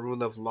of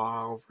rule of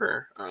law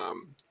over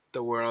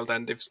the world,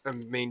 and they've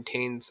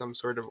maintained some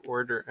sort of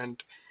order,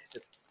 and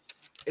it's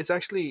it's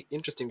actually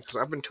interesting because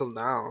up until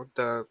now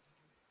the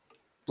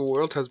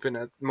world has been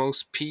at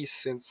most peace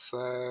since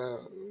the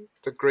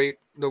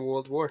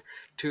World War,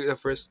 to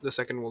the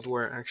Second World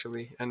War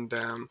actually, and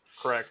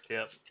correct.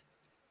 Yep.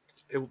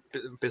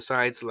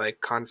 besides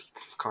like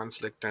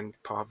conflict and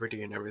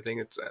poverty and everything,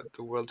 it's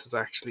the world has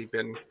actually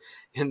been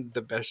in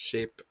the best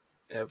shape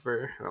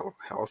ever. Well,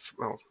 health,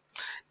 well.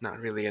 not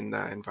really in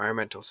the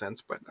environmental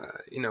sense, but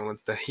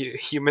with the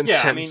human Yeah,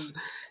 I sense.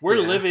 mean, we're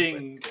Yeah, but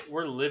living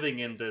we're living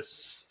in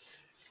this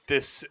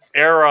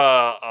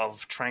era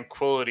of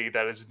tranquility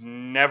that has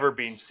never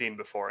been seen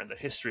before in the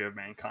history of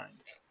mankind.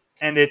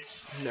 And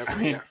it's, I never.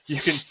 mean, Yeah,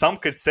 you can some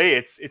could say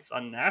it's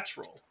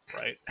unnatural,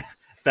 right?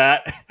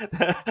 That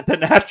the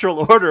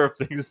natural order of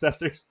things is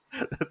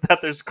that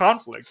there's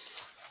conflict.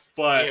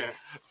 But yeah,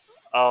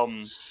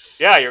 um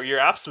yeah, you're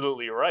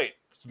absolutely right.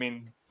 I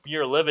mean,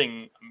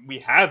 we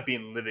have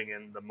been living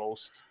in the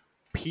most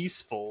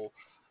peaceful,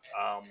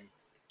 um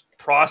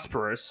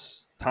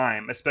prosperous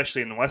time,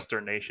 especially in the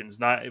Western nations.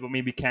 Not, I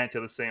mean, we can't do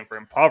the same for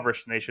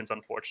impoverished nations,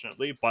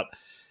 unfortunately, but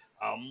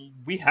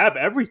we have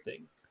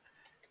everything,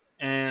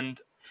 and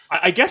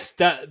I guess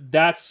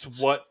that's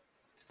what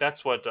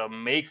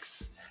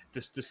makes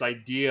this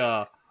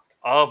idea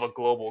of a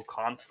global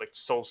conflict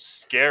so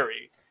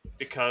scary,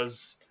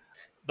 because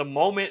the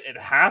moment it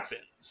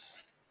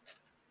happens,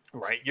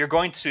 right, you're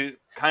going to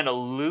kind of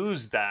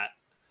lose that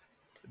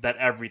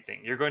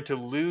everything. You're going to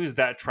lose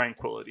that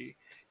tranquility.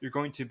 You're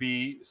going to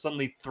be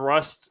suddenly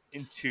thrust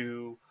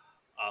into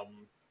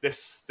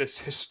this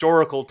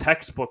historical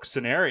textbook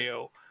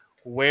scenario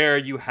where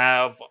you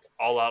have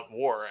all out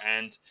war,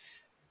 and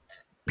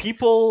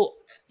people,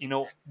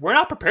 we're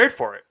not prepared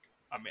for it.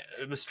 I mean,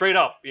 it was straight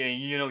up.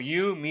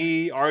 You,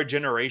 me, our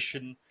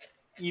generation,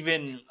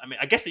 even, I mean,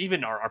 I guess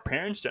even our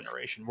parents'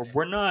 generation,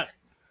 we're not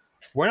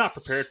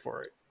prepared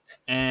for it,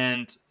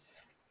 and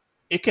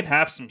it can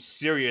have some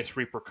serious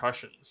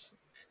repercussions,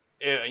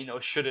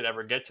 should it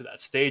ever get to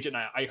that stage. And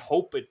I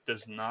hope it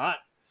does not,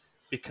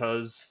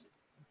 because,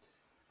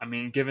 I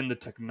mean, given the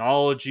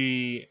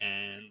technology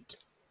and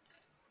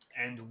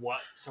what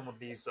some of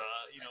these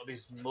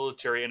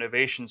military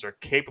innovations are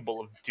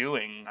capable of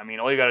doing, I mean,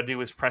 all you got to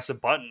do is press a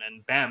button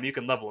and bam, you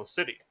can level a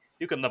city.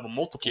 You can level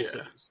multiple yeah,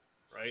 cities,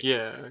 right?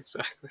 yeah.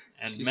 Exactly.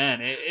 And Jeez. man,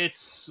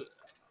 it's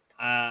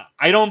I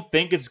don't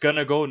think it's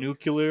gonna go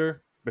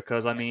nuclear,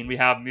 because, I mean, we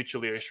have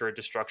mutually assured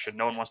destruction.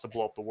 No one wants to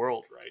blow up the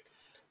world, right?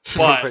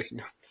 But Nobody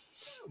knows.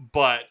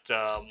 but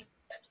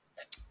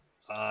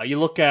you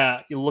look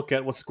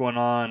at what's going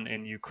on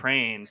in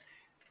Ukraine,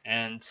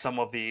 and some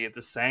of the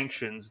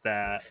sanctions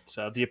that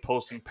the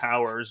opposing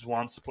powers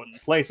wants to put in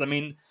place. I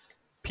mean,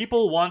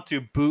 people want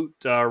to boot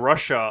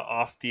Russia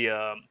off the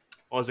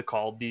what was it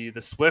called, the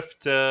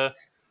SWIFT, the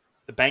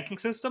banking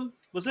system,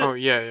 was it? Oh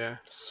yeah, yeah. They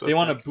Swift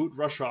want to banking. boot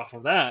Russia off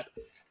of that,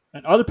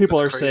 and other people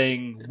That's are crazy.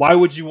 saying, why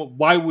would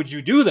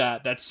you do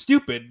that? That's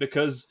stupid,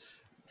 because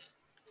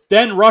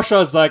then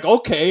Russia's like,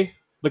 okay,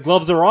 the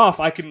gloves are off.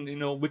 We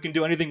can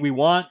do anything we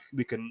want.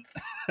 We can.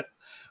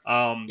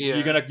 You're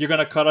Yeah,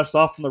 gonna cut us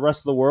off from the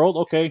rest of the world.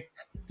 Okay,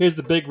 here's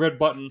the big red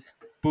button.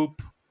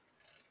 Boop.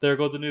 There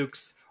go the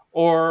nukes.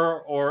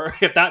 Or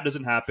if that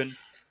doesn't happen,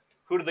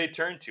 who do they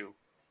turn to?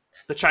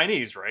 The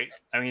Chinese, right?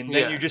 I mean,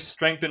 then you yeah. just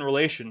strengthen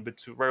relations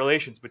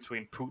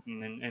between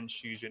Putin and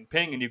Xi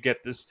Jinping, and you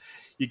get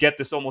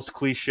this almost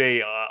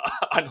cliche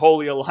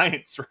unholy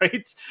alliance,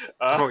 right?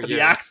 Oh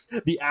yeah.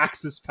 The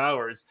Axis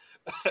powers.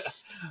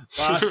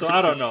 So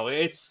I don't know.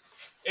 It's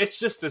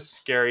just a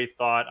scary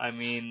thought. I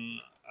mean,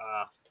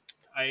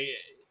 I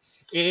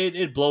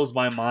it blows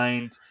my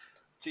mind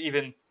to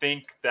even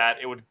think that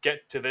it would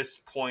get to this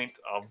point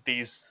of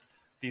these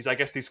I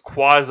guess these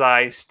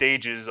quasi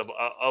stages of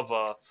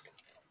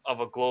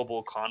a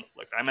global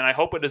conflict. I mean, I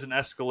hope it doesn't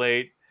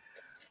escalate,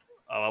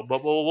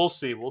 but we'll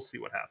see. We'll see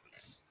what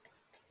happens.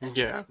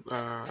 Yeah.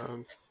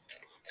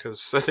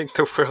 Because I think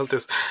the world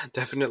is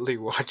definitely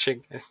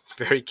watching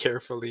very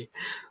carefully,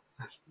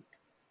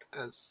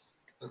 as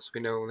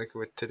we know, like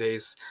with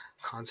today's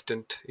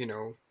constant,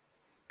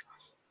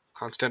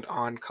 constant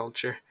on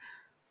culture.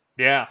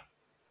 Yeah,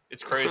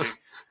 it's crazy.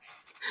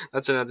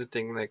 That's another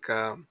thing. Like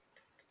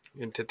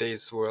in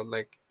today's world,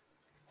 like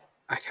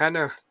I kind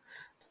of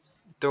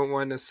don't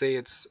want to say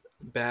it's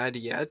bad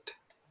yet,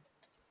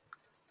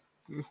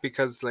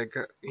 because like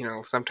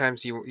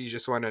sometimes you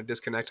just want to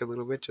disconnect a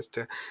little bit just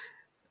to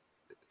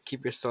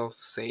keep yourself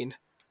sane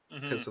Hmm.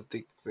 because of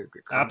the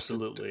constant.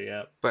 Absolutely,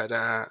 yeah. But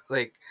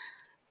like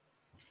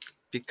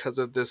because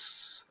of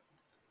this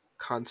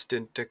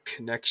constant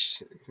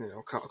connection,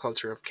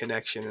 culture of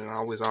connection and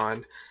always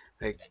on,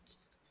 like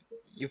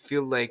you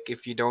feel like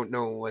if you don't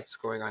know what's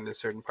going on in a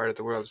certain part of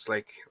the world, it's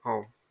like,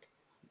 oh,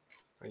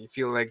 you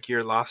feel like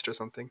you're lost or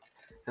something.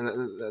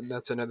 And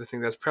that's another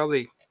thing that's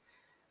probably,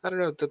 I don't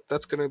know,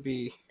 that's gonna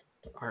be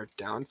our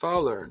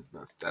downfall, or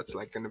if that's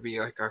like gonna be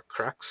like our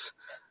crux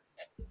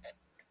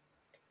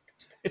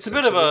It's a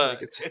bit of essentially. a.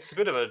 Like it's It's a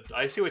bit of a.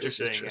 I see what you're it's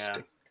saying. Yeah,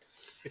 interesting.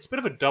 it's a bit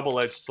of a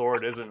double-edged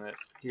sword, isn't it?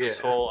 This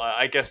Yeah, whole,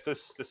 I guess,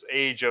 this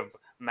age of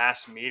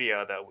mass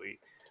media that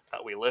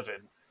we live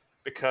in,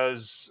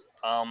 because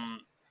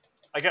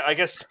I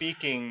guess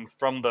speaking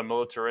from the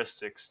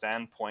militaristic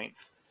standpoint,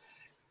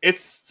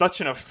 it's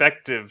such an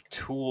effective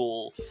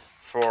tool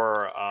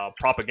for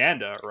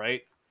propaganda,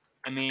 right?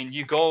 I mean,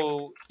 you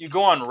go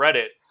on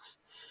Reddit,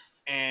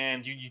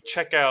 and you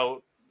check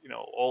out,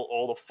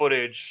 all the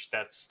footage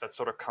that's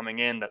sort of coming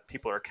in that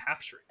people are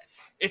capturing.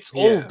 It's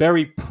all yeah,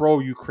 very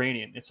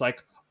pro-Ukrainian. It's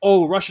like,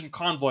 oh, Russian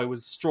convoy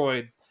was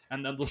destroyed,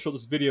 and then they'll show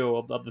this video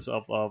of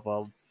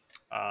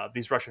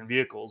these Russian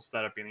vehicles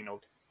that have been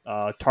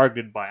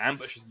targeted by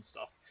ambushes and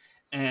stuff,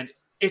 and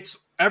it's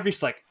every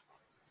like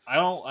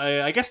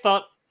I guess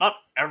not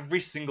every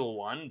single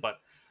one, but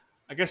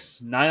I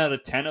guess 9 out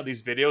of 10 of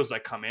these videos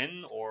that come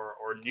in or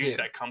news Yeah.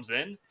 that comes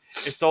in,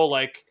 it's all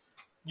like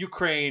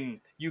Ukraine,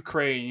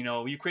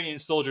 Ukrainian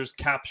soldiers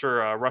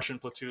capture a Russian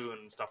platoon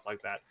and stuff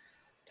like that.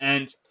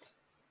 And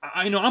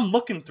I know I'm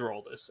looking through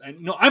all this, and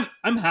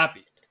I'm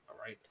happy. All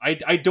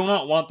right, I do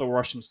not want the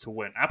Russians to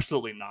win,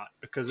 absolutely not,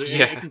 because it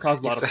Yeah. can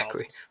cause a lot of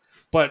Exactly. problems.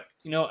 But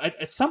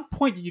at some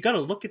point you got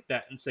to look at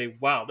that and say,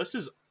 wow, this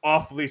is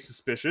awfully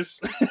suspicious.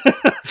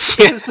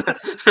 Yeah. This-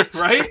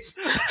 right?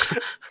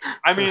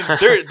 I mean,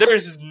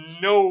 there's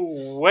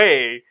no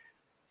way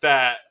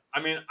that. I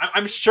mean,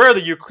 I'm sure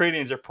the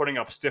Ukrainians are putting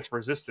up stiff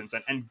resistance,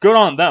 and good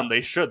on them.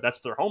 They should. That's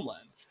their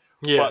homeland.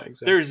 Yeah. But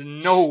Exactly. there's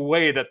no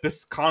way that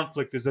this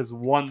conflict is as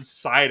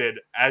one-sided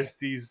as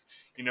these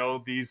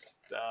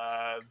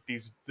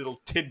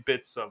little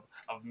tidbits of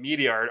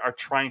media are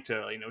trying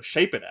to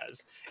shape it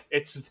as.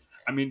 It's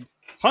I mean,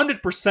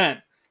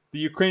 100% the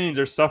Ukrainians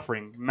are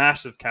suffering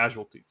massive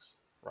casualties,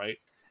 right?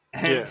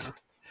 Yeah. And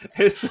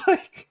it's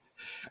like,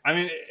 I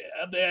mean,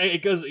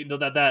 it goes,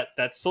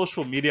 that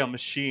social media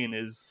machine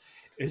is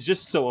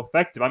just so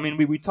effective. I mean,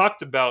 we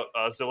talked about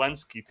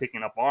Zelensky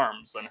taking up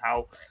arms and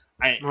how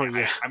Oh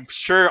yeah. I'm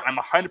sure, I'm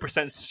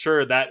 100%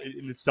 sure that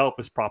in itself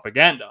is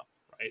propaganda,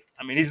 right?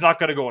 I mean, he's not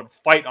going to go and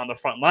fight on the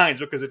front lines,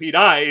 because if he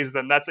dies,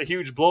 then that's a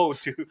huge blow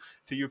to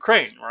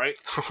Ukraine, right?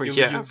 Oh You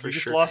yeah. you For you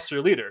just sure. lost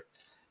your leader,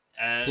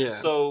 and Yeah.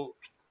 so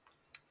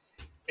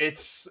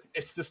it's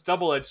this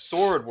double-edged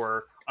sword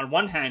where on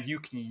one hand you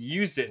can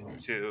use it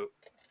to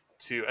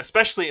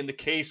especially in the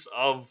case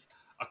of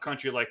a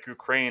country like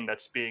Ukraine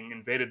that's being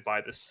invaded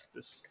by this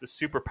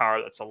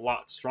superpower that's a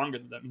lot stronger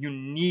than them. You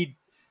need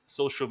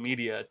social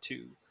media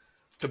to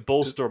Just,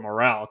 bolster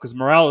morale, because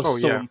morale is oh so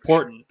yeah. For sure.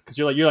 important, because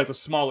you're like the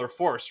smaller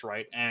force,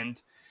 right? And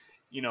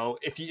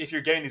if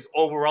you're getting these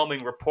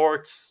overwhelming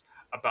reports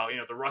about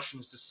the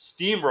Russians just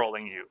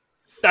steamrolling you,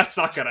 that's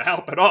not going to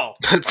help at all,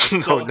 That's right?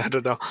 no, So not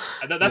at all.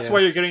 that's Yeah. why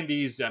you're getting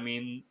these. I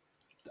mean,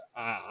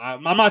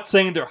 I'm not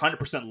saying they're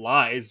 100%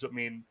 lies. I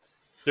mean,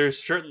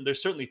 there's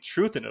certainly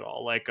truth in it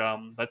all. Like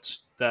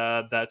that's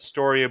that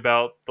story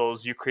about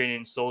those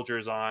Ukrainian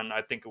soldiers on,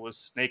 I think it was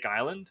Snake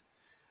Island,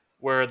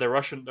 where a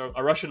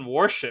Russian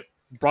warship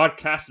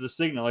broadcasted a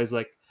signal. He's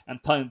like,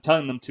 and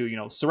telling them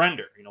to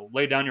surrender,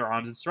 lay down your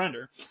arms and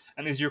surrender.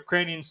 And these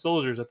Ukrainian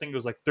soldiers, I think it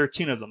was like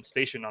 13 of them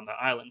stationed on the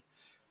island,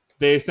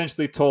 they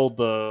essentially told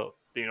the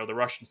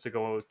Russians to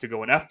go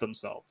and f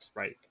themselves,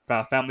 right?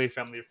 Family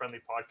friendly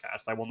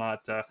podcast. I will not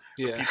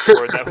Yeah. repeat the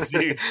word that was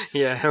used.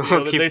 Yeah.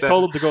 We'll keep They that.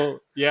 told them to go.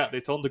 Yeah,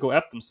 they told them to go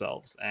f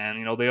themselves, and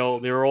they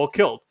were all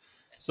killed.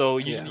 So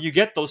Yeah. you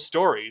get those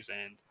stories,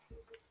 and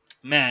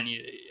man,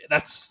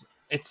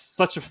 it's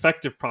such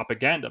effective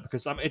propaganda,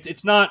 because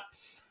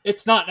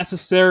it's not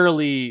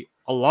necessarily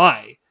a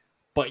lie,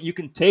 but you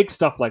can take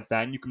stuff like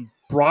that and you can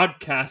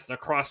broadcast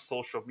across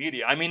social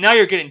media. I mean, now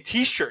you're getting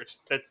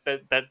T-shirts that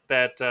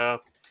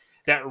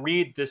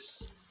read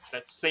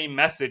that same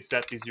message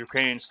that these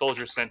Ukrainian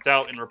soldiers sent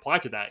out in reply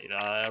to that.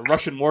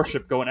 Russian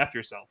warship, go and f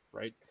yourself,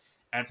 right?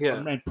 And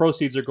Yeah. and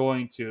proceeds are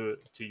going to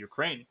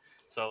Ukraine.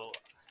 So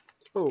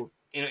Oh,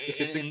 in, if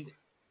you think, in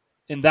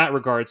in that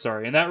regard,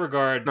 sorry, in that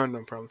regard, no,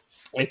 no problem.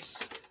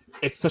 it's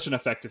it's such an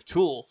effective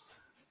tool. Oh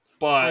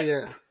But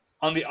yeah.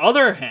 on the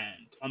other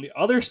hand, on the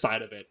other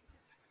side of it,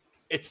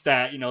 it's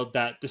that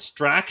that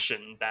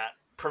distraction that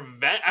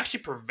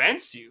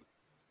prevents you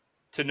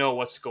to know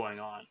what's going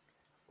on,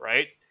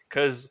 right?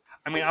 Because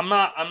I mean, I'm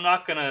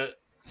not gonna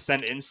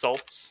send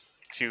insults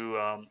to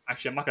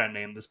actually, I'm not gonna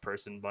name this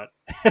person, but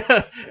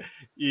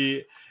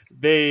they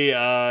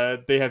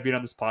have been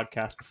on this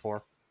podcast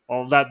before.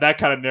 Well, that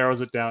kind of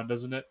narrows it down,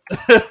 doesn't it?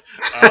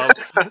 um,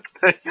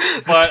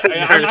 but That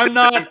narrows I'm it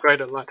not down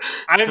quite a lot.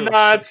 I'm Oh,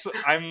 not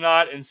I'm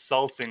not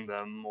insulting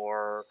them,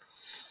 or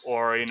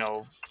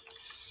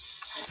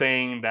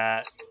saying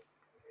that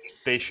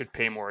they should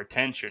pay more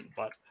attention.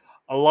 But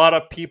a lot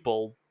of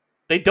people,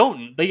 they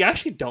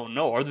actually don't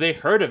know, or they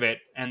heard of it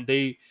and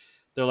they're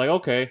like,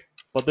 okay,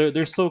 but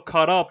they're so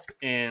caught up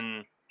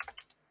in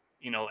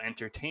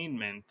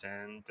entertainment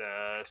and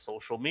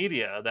social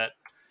media that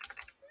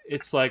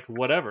it's like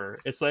whatever.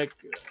 It's like,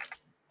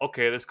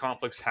 okay, this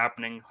conflict's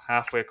happening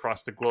halfway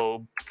across the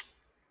globe.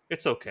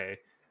 It's okay.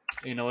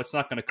 It's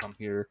not going to come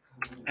here.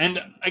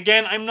 And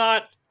again, I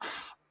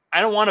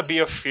don't want to be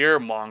a fear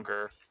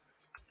monger,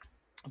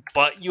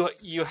 but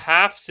you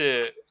have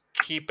to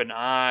keep an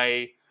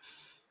eye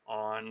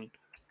on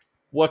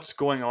what's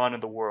going on in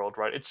the world,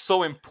 right? It's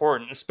so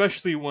important,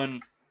 especially when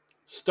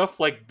stuff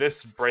like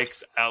this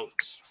breaks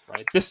out,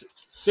 right? This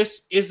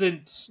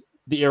isn't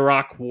the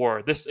Iraq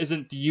War. This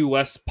isn't the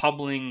U.S.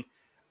 pummeling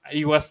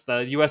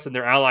the U.S. and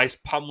their allies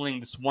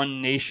pummeling this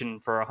one nation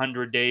for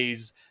 100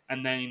 days,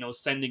 and then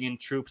sending in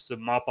troops to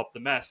mop up the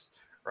mess,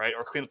 right,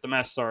 or clean up the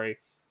mess. Sorry,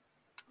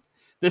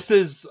 this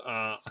is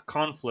a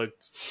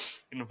conflict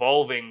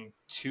involving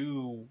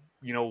two.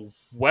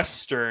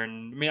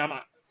 Western. I mean,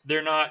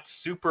 they're not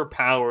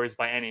superpowers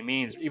by any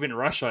means. Even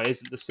Russia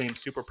isn't the same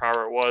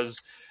superpower it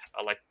was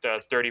like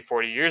 30,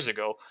 40 years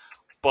ago.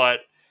 But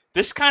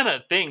this kind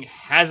of thing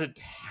hasn't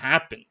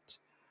happened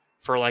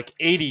for like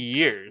 80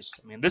 years.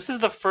 I mean, this is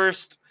the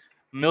first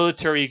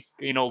military,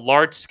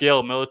 large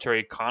scale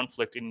military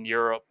conflict in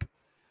Europe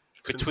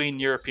Since between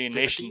the European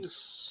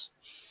nations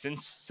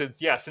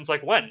 '50s. since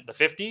like when? The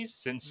 50s?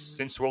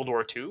 Since World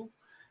War II? Yeah.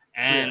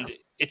 And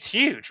it's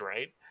huge,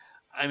 right?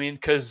 I mean,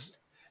 cuz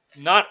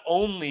not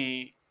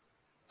only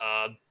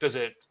does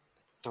it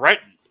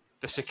threaten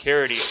the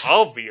security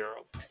of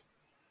Europe,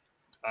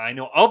 I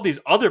know of these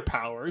other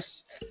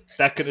powers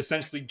that could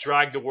essentially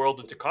drag the world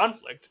into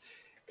conflict.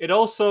 It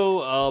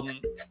also,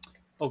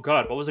 oh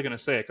God, what was I going to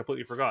say? I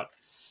completely forgot.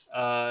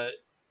 Uh,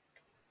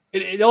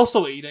 it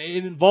also it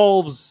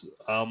involves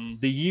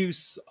the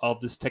use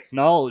of this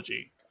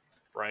technology,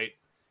 right?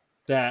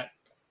 That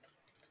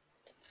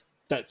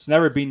that's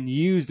never been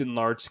used in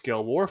large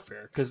scale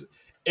warfare. Because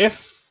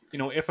if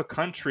a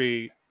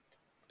country,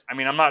 I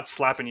mean, I'm not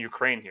slapping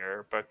Ukraine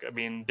here, but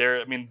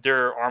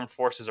their armed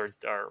forces are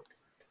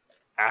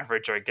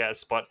average, I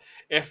guess. But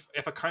if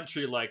a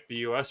country like the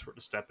U.S. were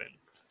to step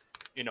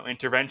in,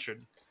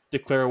 intervention,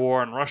 declare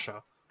war on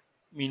Russia,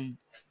 I mean,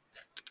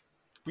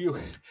 we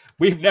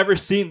we've never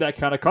seen that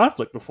kind of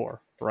conflict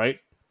before, right?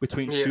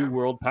 Between two Yeah.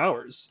 world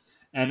powers,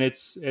 and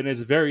it's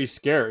very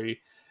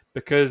scary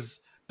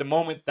because the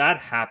moment that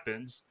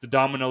happens, the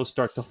dominoes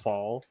start to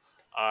fall.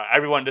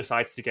 Everyone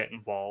decides to get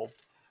involved.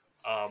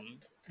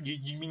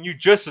 You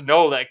just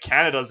know that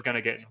Canada's going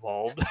to get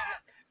involved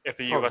if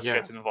the Oh U.S. yeah.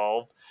 gets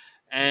involved,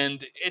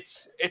 and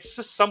it's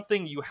just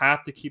something you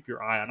have to keep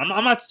your eye on.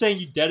 I'm not saying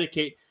you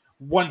dedicate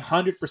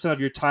 100% of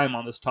your time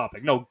on this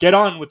topic. No, get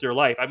on with your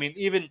life. I mean,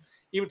 even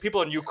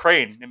people in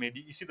Ukraine. I mean,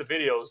 you see the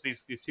videos.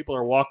 These people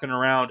are walking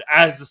around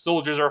as the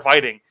soldiers are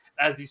fighting,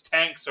 as these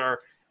tanks are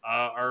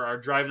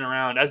driving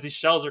around, as these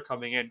shells are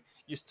coming in.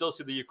 You still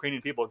see the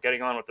Ukrainian people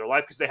getting on with their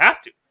life because they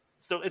have to.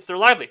 So it's their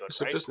livelihood,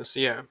 It's a right? business.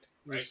 Yeah.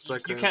 Right. It's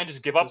like You a can't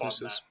just give up on that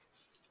businesses.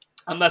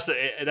 unless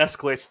it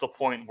escalates to the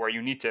point where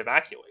you need to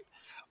evacuate.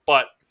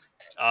 But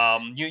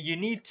you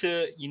need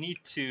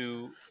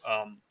to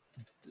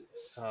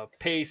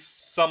pay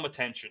some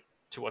attention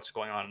to what's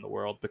going on in the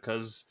world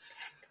because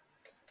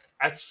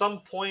at some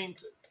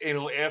point,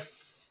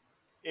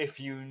 if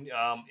you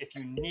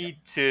need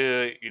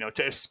to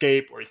to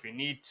escape or if you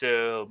need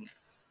to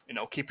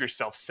keep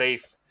yourself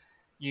safe,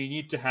 you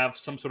need to have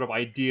some sort of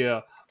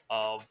idea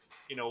of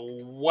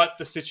what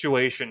the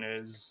situation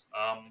is,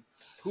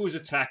 who's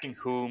attacking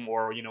whom,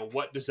 or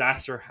what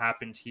disaster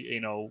happened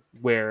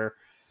where.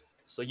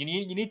 So you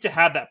need to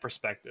have that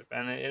perspective,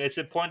 and it's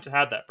important to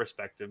have that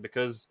perspective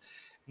because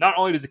not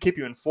only does it keep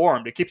you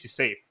informed, it keeps you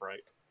safe,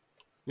 right?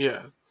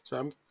 Yeah.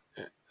 So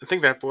I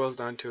think that boils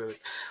down to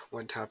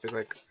one topic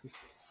like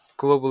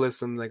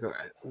globalism. Like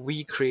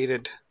we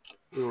created,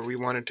 or we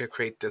wanted to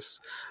create this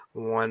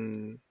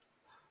one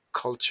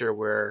culture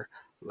where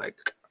like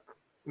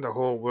the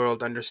whole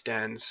world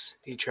understands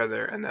each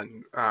other and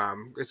then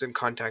is in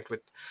contact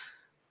with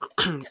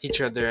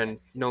each other and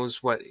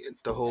knows what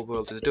the whole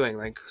world is doing.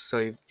 Like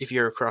so if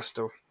you're across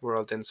the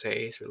world in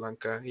say Sri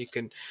Lanka, you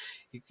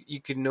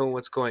can know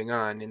what's going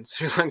on in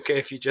Sri Lanka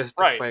if you just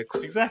Right. by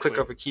click Exactly.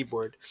 of a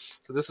keyboard.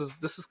 So this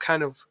is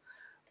kind of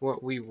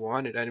what we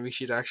wanted, and we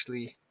should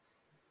actually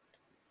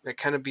like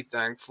kind of be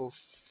thankful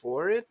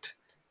for it,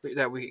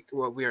 that we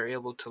what we are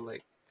able to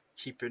like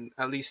keep in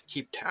at least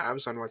keep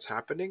tabs on what's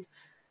happening,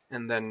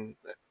 and then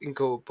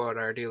go about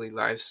our daily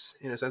lives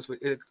in a sense. We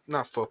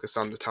not focus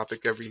on the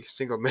topic every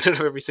single minute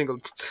of every single,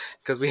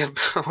 because we have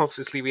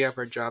obviously we have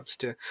our jobs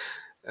to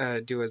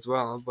do as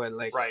well. But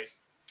like Right.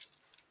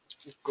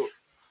 go,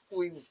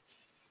 we,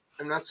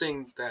 I'm not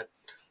saying that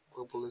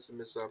globalism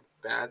is a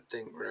bad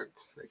thing or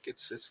like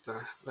it's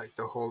the like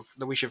the whole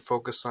that we should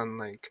focus on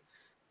like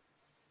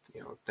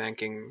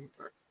thanking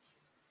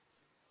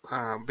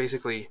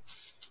basically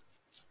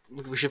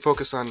we should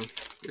focus on.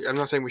 I'm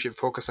not saying we should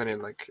focus on it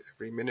like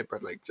every minute,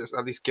 but like just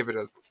at least give it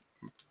a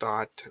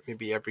thought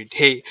maybe every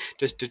day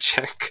just to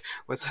check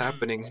what's Mhm.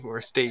 happening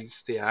or stay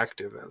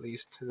active at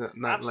least.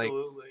 Not like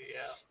Absolutely.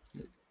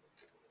 Yeah.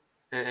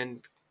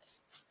 and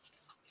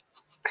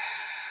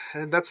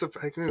and that's the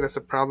I think that's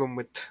the problem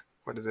with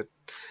what is it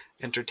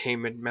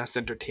entertainment, mass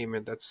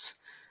entertainment. That's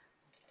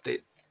they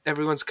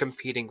everyone's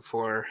competing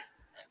for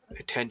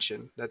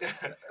attention. Right.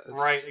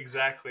 That's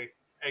Exactly.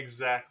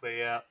 Exactly.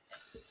 Yeah.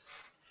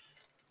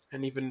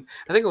 and even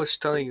I think I was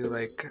telling you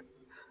like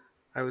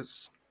I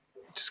was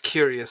just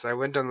curious. I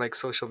went on like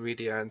social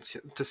media and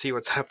to see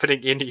what's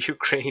happening in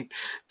Ukraine.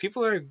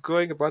 People are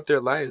going about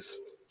their lives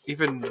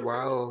even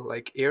while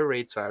like air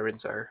raid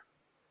sirens are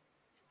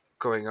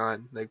going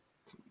on. Like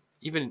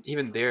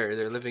even there,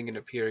 they're living in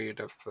a period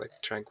of like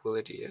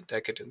tranquility and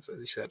decadence, as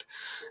you said,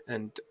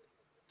 and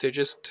they're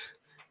just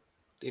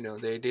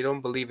they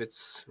don't believe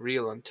it's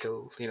real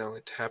until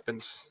it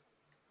happens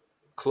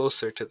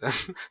closer to them,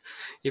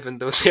 even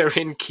though they're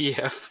in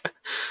Kiev.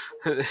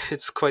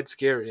 It's quite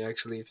scary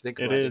actually if you think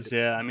It about it. is.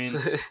 Yeah. I It's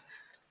mean,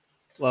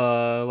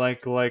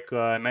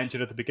 I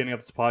mentioned at the beginning of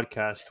this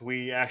podcast,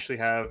 we actually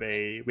have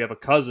a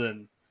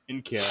cousin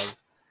in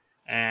Kiev,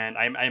 and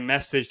I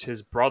messaged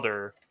his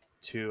brother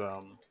to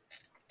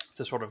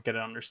to sort of get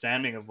an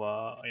understanding of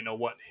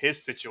what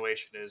his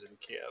situation is in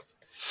Kiev,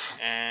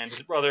 and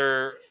his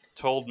brother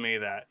told me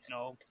that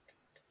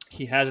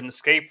he has an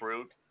escape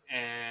route,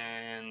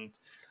 and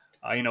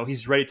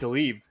he's ready to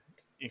leave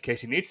in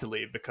case he needs to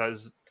leave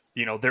because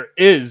there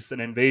is an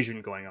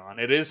invasion going on.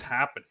 It is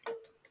happening,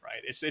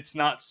 right? It's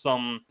not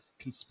some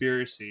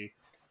conspiracy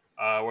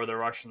where the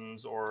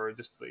Russians or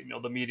just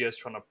the media is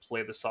trying to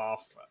play this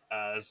off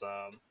as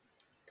uh,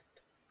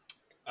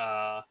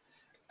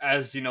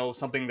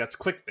 something that's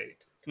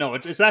clickbait. No,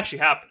 it's actually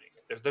happening.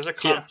 There's a Yeah,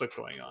 conflict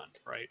going on,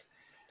 right?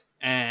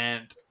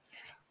 And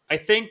I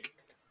think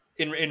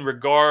in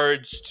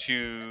regards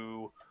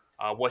to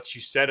what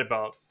you said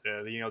about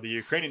the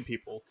Ukrainian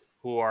people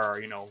who are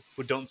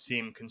who don't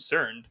seem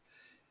concerned,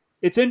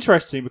 it's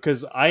interesting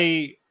because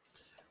I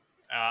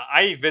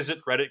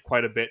visit Reddit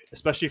quite a bit,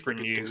 especially for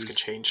maybe things could news.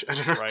 change. I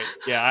don't know. Right?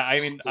 Yeah, I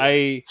mean, Yeah,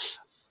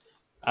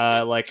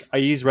 I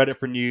use Reddit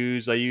for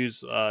news. I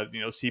use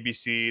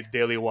CBC,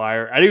 Daily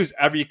Wire. I use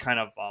every kind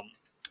of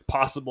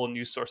possible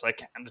news source I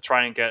can to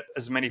try and get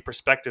as many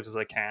perspectives as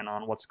I can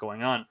on what's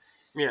going on.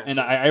 yeah, And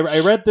same. I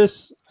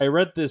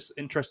read this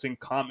interesting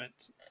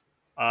comment.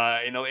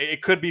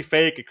 It could be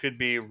fake, it could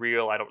be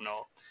real. I don't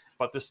know.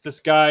 But this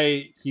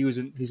guy, he's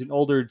an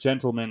older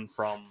gentleman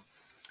from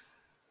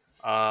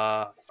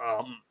uh,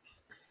 um,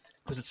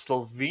 was it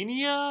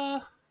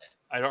Slovenia?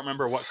 I don't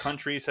remember what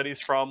country he said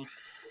he's from,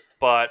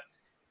 but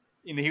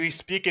he was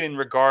speaking in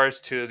regards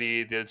to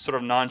the sort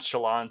of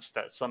nonchalance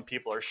that some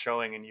people are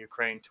showing in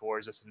Ukraine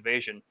towards this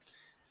invasion.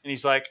 And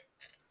he's like,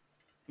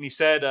 and he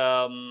said,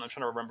 I'm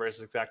trying to remember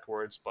his exact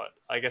words, but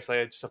I guess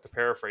I just have to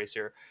paraphrase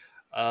here.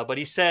 But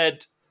he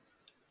said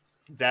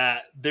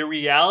that the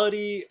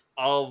reality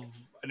of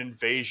an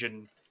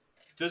invasion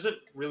doesn't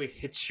really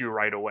hit you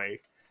right away,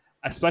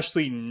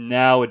 especially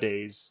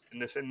nowadays in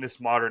this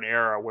modern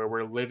era where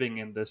we're living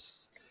in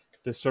this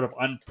sort of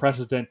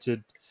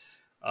unprecedented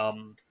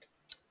um,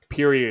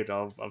 period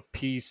of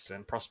peace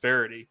and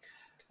prosperity.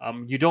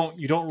 You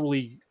don't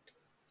really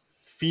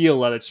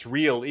feel that it's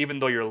real, even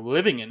though you're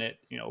living in it.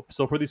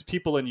 So for these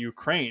people in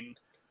Ukraine,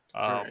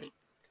 Right. um,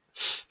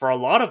 for a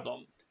lot of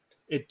them,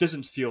 it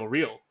doesn't feel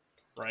real,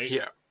 right?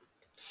 Yeah.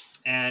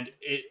 And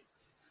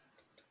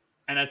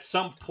at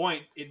some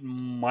point, it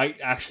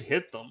might actually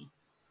hit them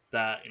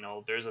that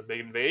there's a big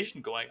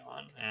invasion going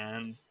on,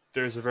 and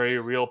there's a very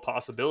real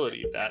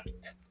possibility that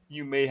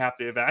you may have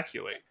to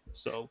evacuate.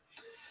 So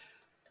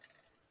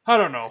I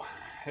don't know.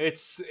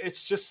 It's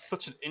just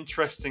such an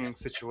interesting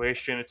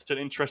situation. It's such an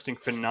interesting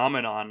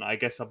phenomenon, I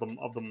guess, of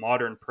the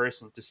modern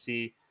person to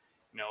see,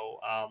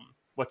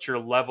 what your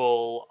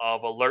level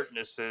of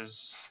alertness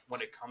is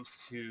when it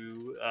comes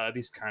to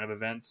these kind of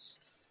events.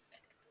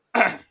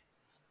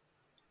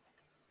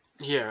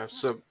 Yeah.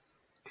 So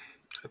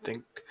I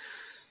think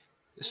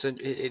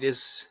it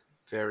is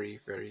very,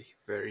 very,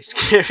 very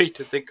scary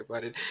to think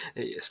about it,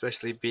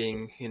 especially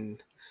being in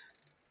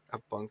a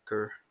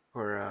bunker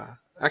or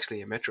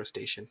actually a metro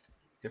station.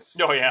 If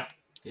Oh yeah,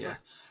 yeah,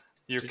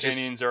 to just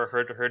Ukrainians are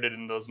herded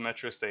in those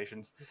metro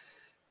stations.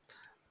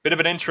 Bit of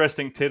an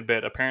interesting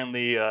tidbit.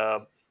 Apparently,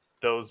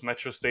 those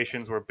metro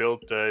stations were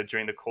built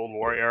during the Cold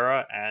War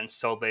era, and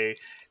so they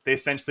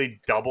essentially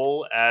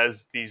double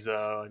as these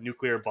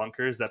nuclear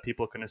bunkers that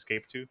people can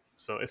escape to.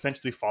 So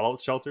essentially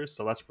fallout shelters.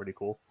 So that's pretty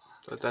cool.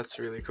 that's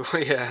really cool.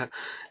 Yeah,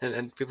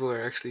 and people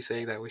are actually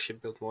saying that we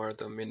should build more of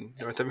them in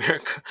North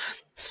America.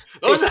 Hey,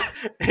 Those,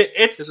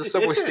 it's there's a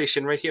subway it's a,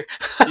 station right here.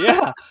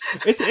 yeah,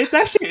 it's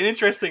actually an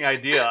interesting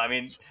idea. I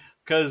mean,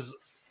 because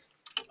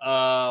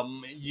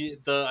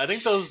I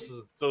think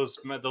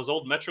those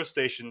old metro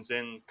stations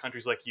in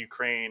countries like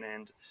Ukraine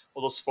and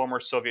all those former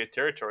Soviet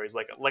territories,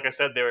 like I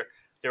said,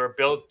 they were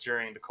built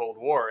during the Cold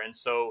War, and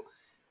so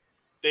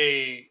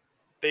they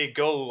they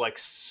go like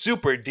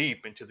super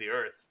deep into the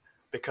earth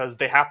because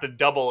they have to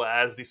double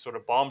as these sort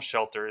of bomb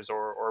shelters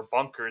or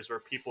bunkers where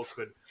people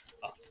could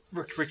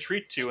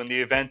retreat to in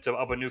the event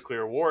of a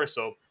nuclear war.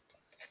 So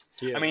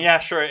I Yeah, mean, yeah,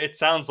 sure. It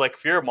sounds like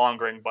fear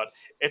mongering, but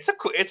it's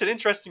an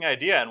interesting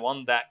idea and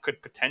one that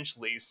could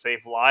potentially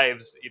save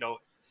lives.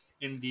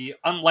 In the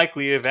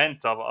unlikely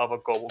event of a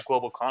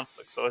global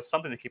conflict. So it's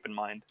something to keep in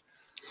mind.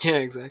 yeah,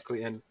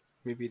 exactly. And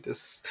maybe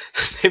this,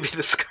 maybe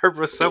the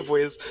Scarborough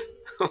subway is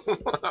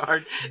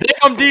hard way to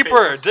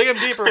Dig them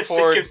deeper, dig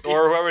Ford, it deep.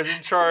 or whoever's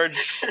in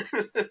charge.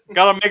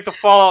 Gotta make the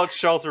fallout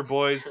shelter,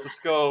 boys. Let's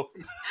go.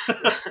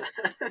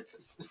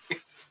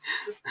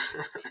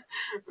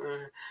 Uh,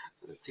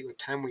 let's see what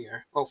time we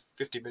are. Oh,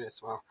 50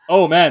 minutes. Wow,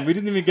 Oh man, we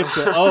didn't even get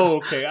to. Oh,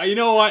 okay. You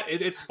know what?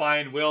 It's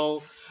fine. We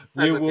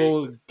that's okay.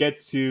 will get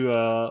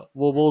to.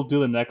 We'll do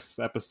the next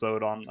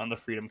episode on the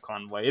Freedom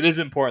Convoy. It is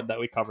important that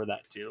we cover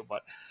that too.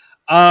 But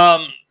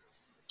um,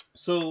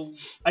 so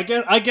I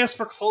guess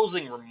for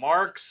closing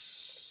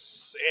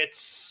remarks,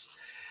 it's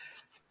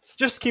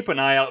just keep an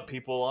eye out,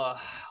 people.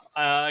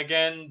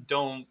 Again,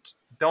 don't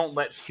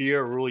let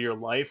fear rule your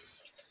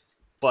life,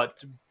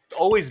 but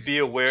always be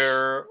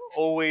aware,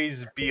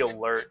 always be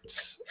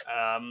alert.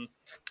 Um,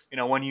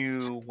 when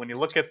you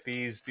look at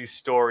these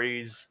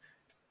stories,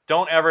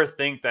 don't ever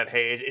think that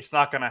hey, it's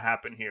not going to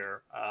happen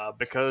here,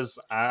 because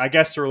I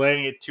guess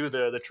relating it to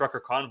the trucker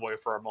convoy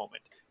for a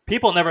moment,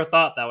 people never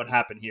thought that would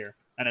happen here,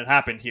 and it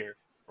happened here,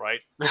 right?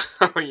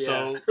 Oh yeah.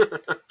 So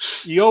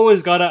you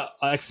always gotta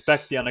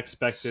expect the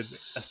unexpected,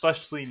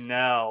 especially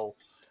now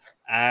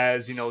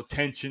as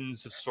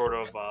tensions have sort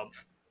of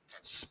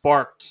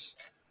sparked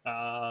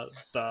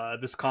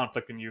this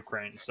conflict in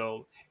Ukraine.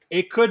 So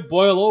it could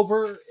boil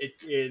over.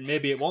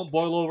 Maybe it won't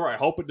boil over. I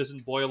hope it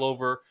doesn't boil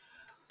over.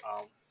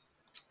 Um,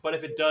 but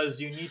if it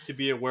does, you need to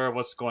be aware of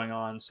what's going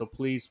on. So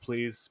please,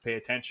 please pay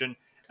attention.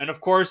 And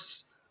of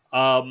course,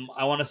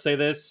 I want to say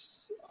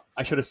this.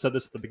 I should have said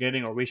this at the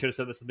beginning, or we should have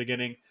said this at the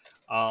beginning.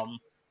 Um,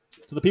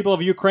 to the people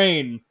of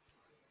Ukraine,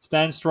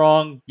 stand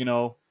strong.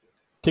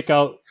 Kick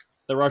out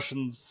the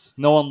Russians.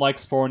 No one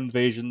likes foreign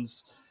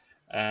invasions,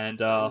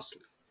 and Honestly.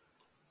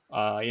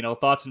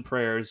 thoughts and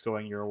prayers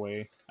going your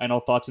way. I know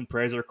thoughts and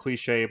prayers are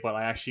cliche, but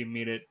I actually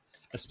mean it, Oh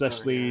yeah.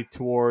 especially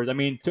toward. I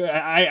mean,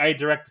 I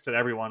direct this at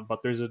everyone,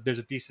 but there's a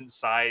decent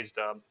sized,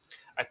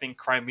 I think,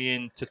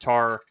 Crimean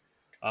Tatar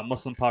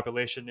Muslim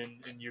population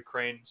in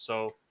Ukraine.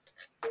 So,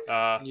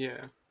 uh,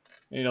 Yeah.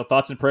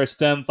 thoughts and prayers to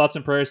them, thoughts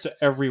and prayers to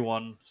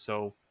everyone.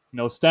 So,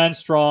 stand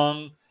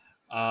strong,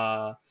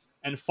 uh,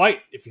 and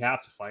fight if you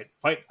have to fight.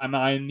 Fight.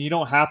 You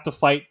don't have to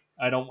fight.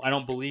 I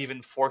don't believe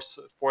in forced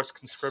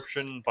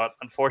conscription, but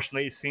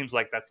unfortunately, it seems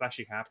like that's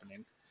actually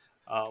happening.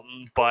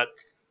 But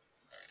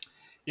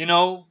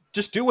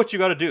just do what you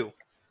got to do.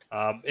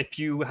 If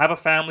you have a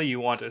family, you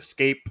want to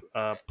escape,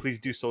 please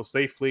do so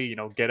safely.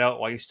 Get out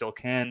while you still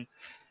can,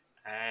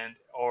 and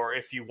or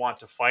if you want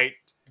to fight,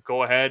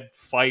 go ahead,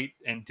 fight,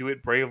 and do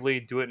it bravely,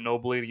 do it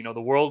nobly.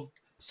 The world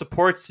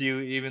supports you,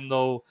 even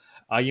though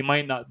you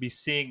might not be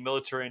seeing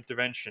military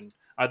intervention.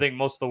 I think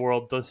most of the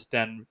world does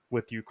stand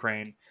with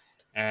Ukraine,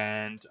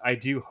 and I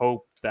do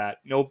hope that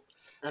And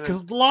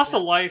because the loss yeah.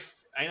 of life.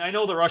 I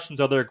know the Russians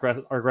are the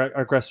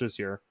aggressors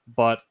here,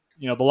 but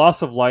the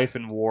loss of life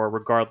in war,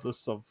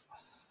 regardless of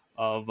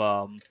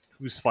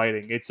who's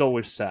fighting, it's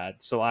always sad.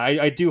 So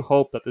I do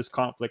hope that this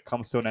conflict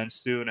comes to an end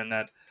soon, and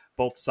that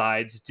both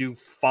sides do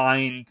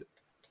find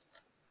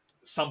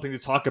something to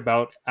talk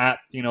about at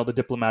the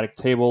diplomatic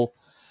table.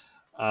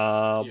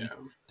 Um, Yeah.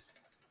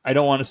 I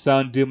don't want to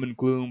sound doom and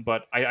gloom,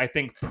 but I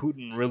think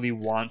Putin really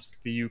wants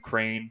the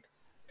Ukraine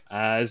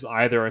as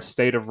either a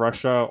state of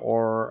Russia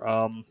or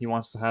he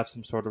wants to have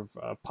some sort of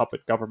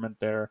puppet government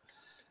there.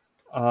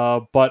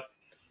 But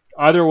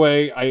either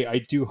way, I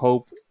do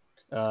hope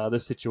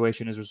this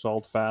situation is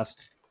resolved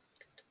fast.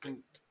 And,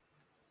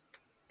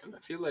 and I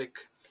feel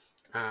like,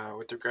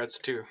 with regards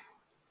to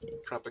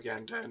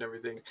propaganda and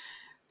everything,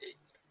 it,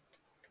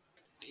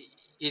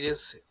 it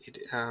is.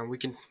 We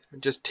can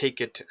just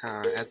take it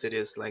as it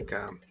is. Like,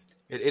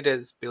 it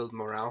does build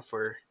morale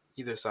for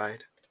either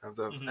side of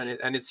the, Hmm.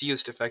 and it's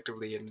used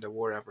effectively in the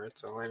war effort.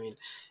 So I mean,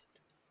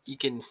 you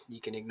can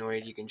ignore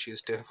it. You can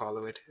choose to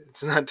follow it.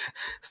 It's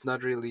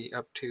not really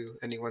up to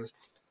anyone's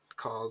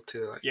call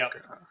to Yep,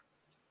 like,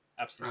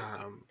 absolutely.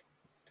 um,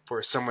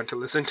 for someone to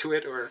listen to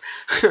it, or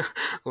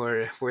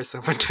or for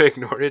someone to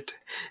ignore it.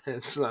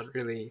 It's not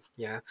really,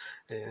 yeah,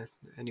 uh,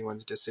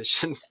 anyone's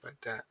decision.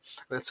 But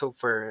let's hope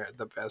for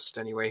the best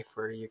anyway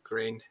for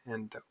Ukraine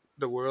and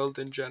the world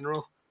in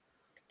general.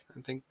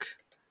 I think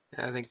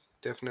I think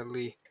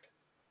definitely,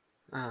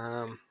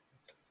 um,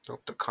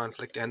 hope the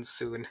conflict ends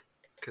soon,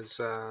 because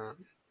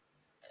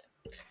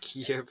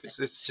Kiev is,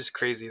 it's just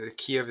crazy. The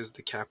Kiev is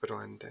the capital,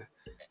 and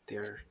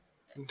they're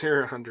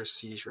they're under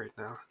siege right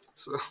now.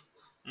 So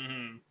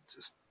Hmm.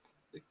 just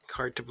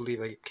hard to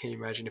believe. Like, can you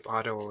imagine if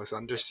Ottawa was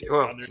under siege?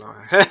 Well, Under no.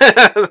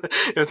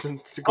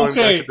 Going back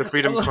to Okay, the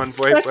Freedom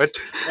Convoy, that's but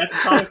that's a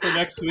topic for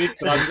next week.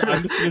 But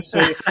I'm just gonna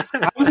say,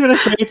 I was gonna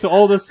say to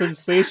all the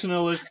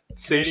sensationalist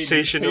Canadian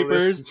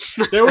sensationalist.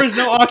 newspapers, there was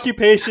no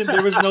occupation,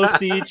 there was no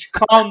siege.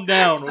 Calm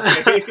down,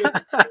 okay?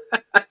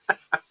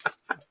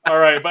 All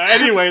right, but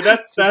anyway,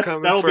 that's It's that's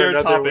coming that'll for be our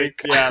another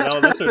topic. week. Yeah,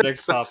 that's our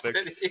next So topic.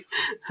 funny.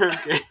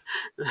 Okay.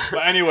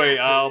 But anyway,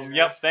 Yeah,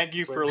 yep. Thank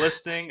you but for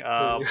listening.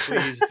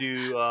 Please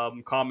do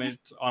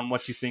comment on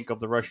what you think of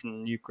the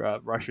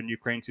Russian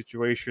Ukraine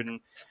situation,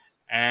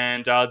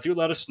 and do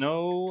let us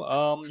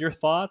know your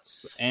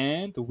thoughts.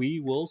 And we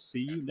will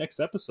see you next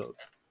episode.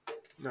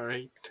 all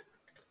right.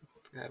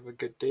 Have a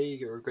good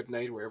day or good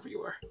night wherever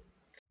you are.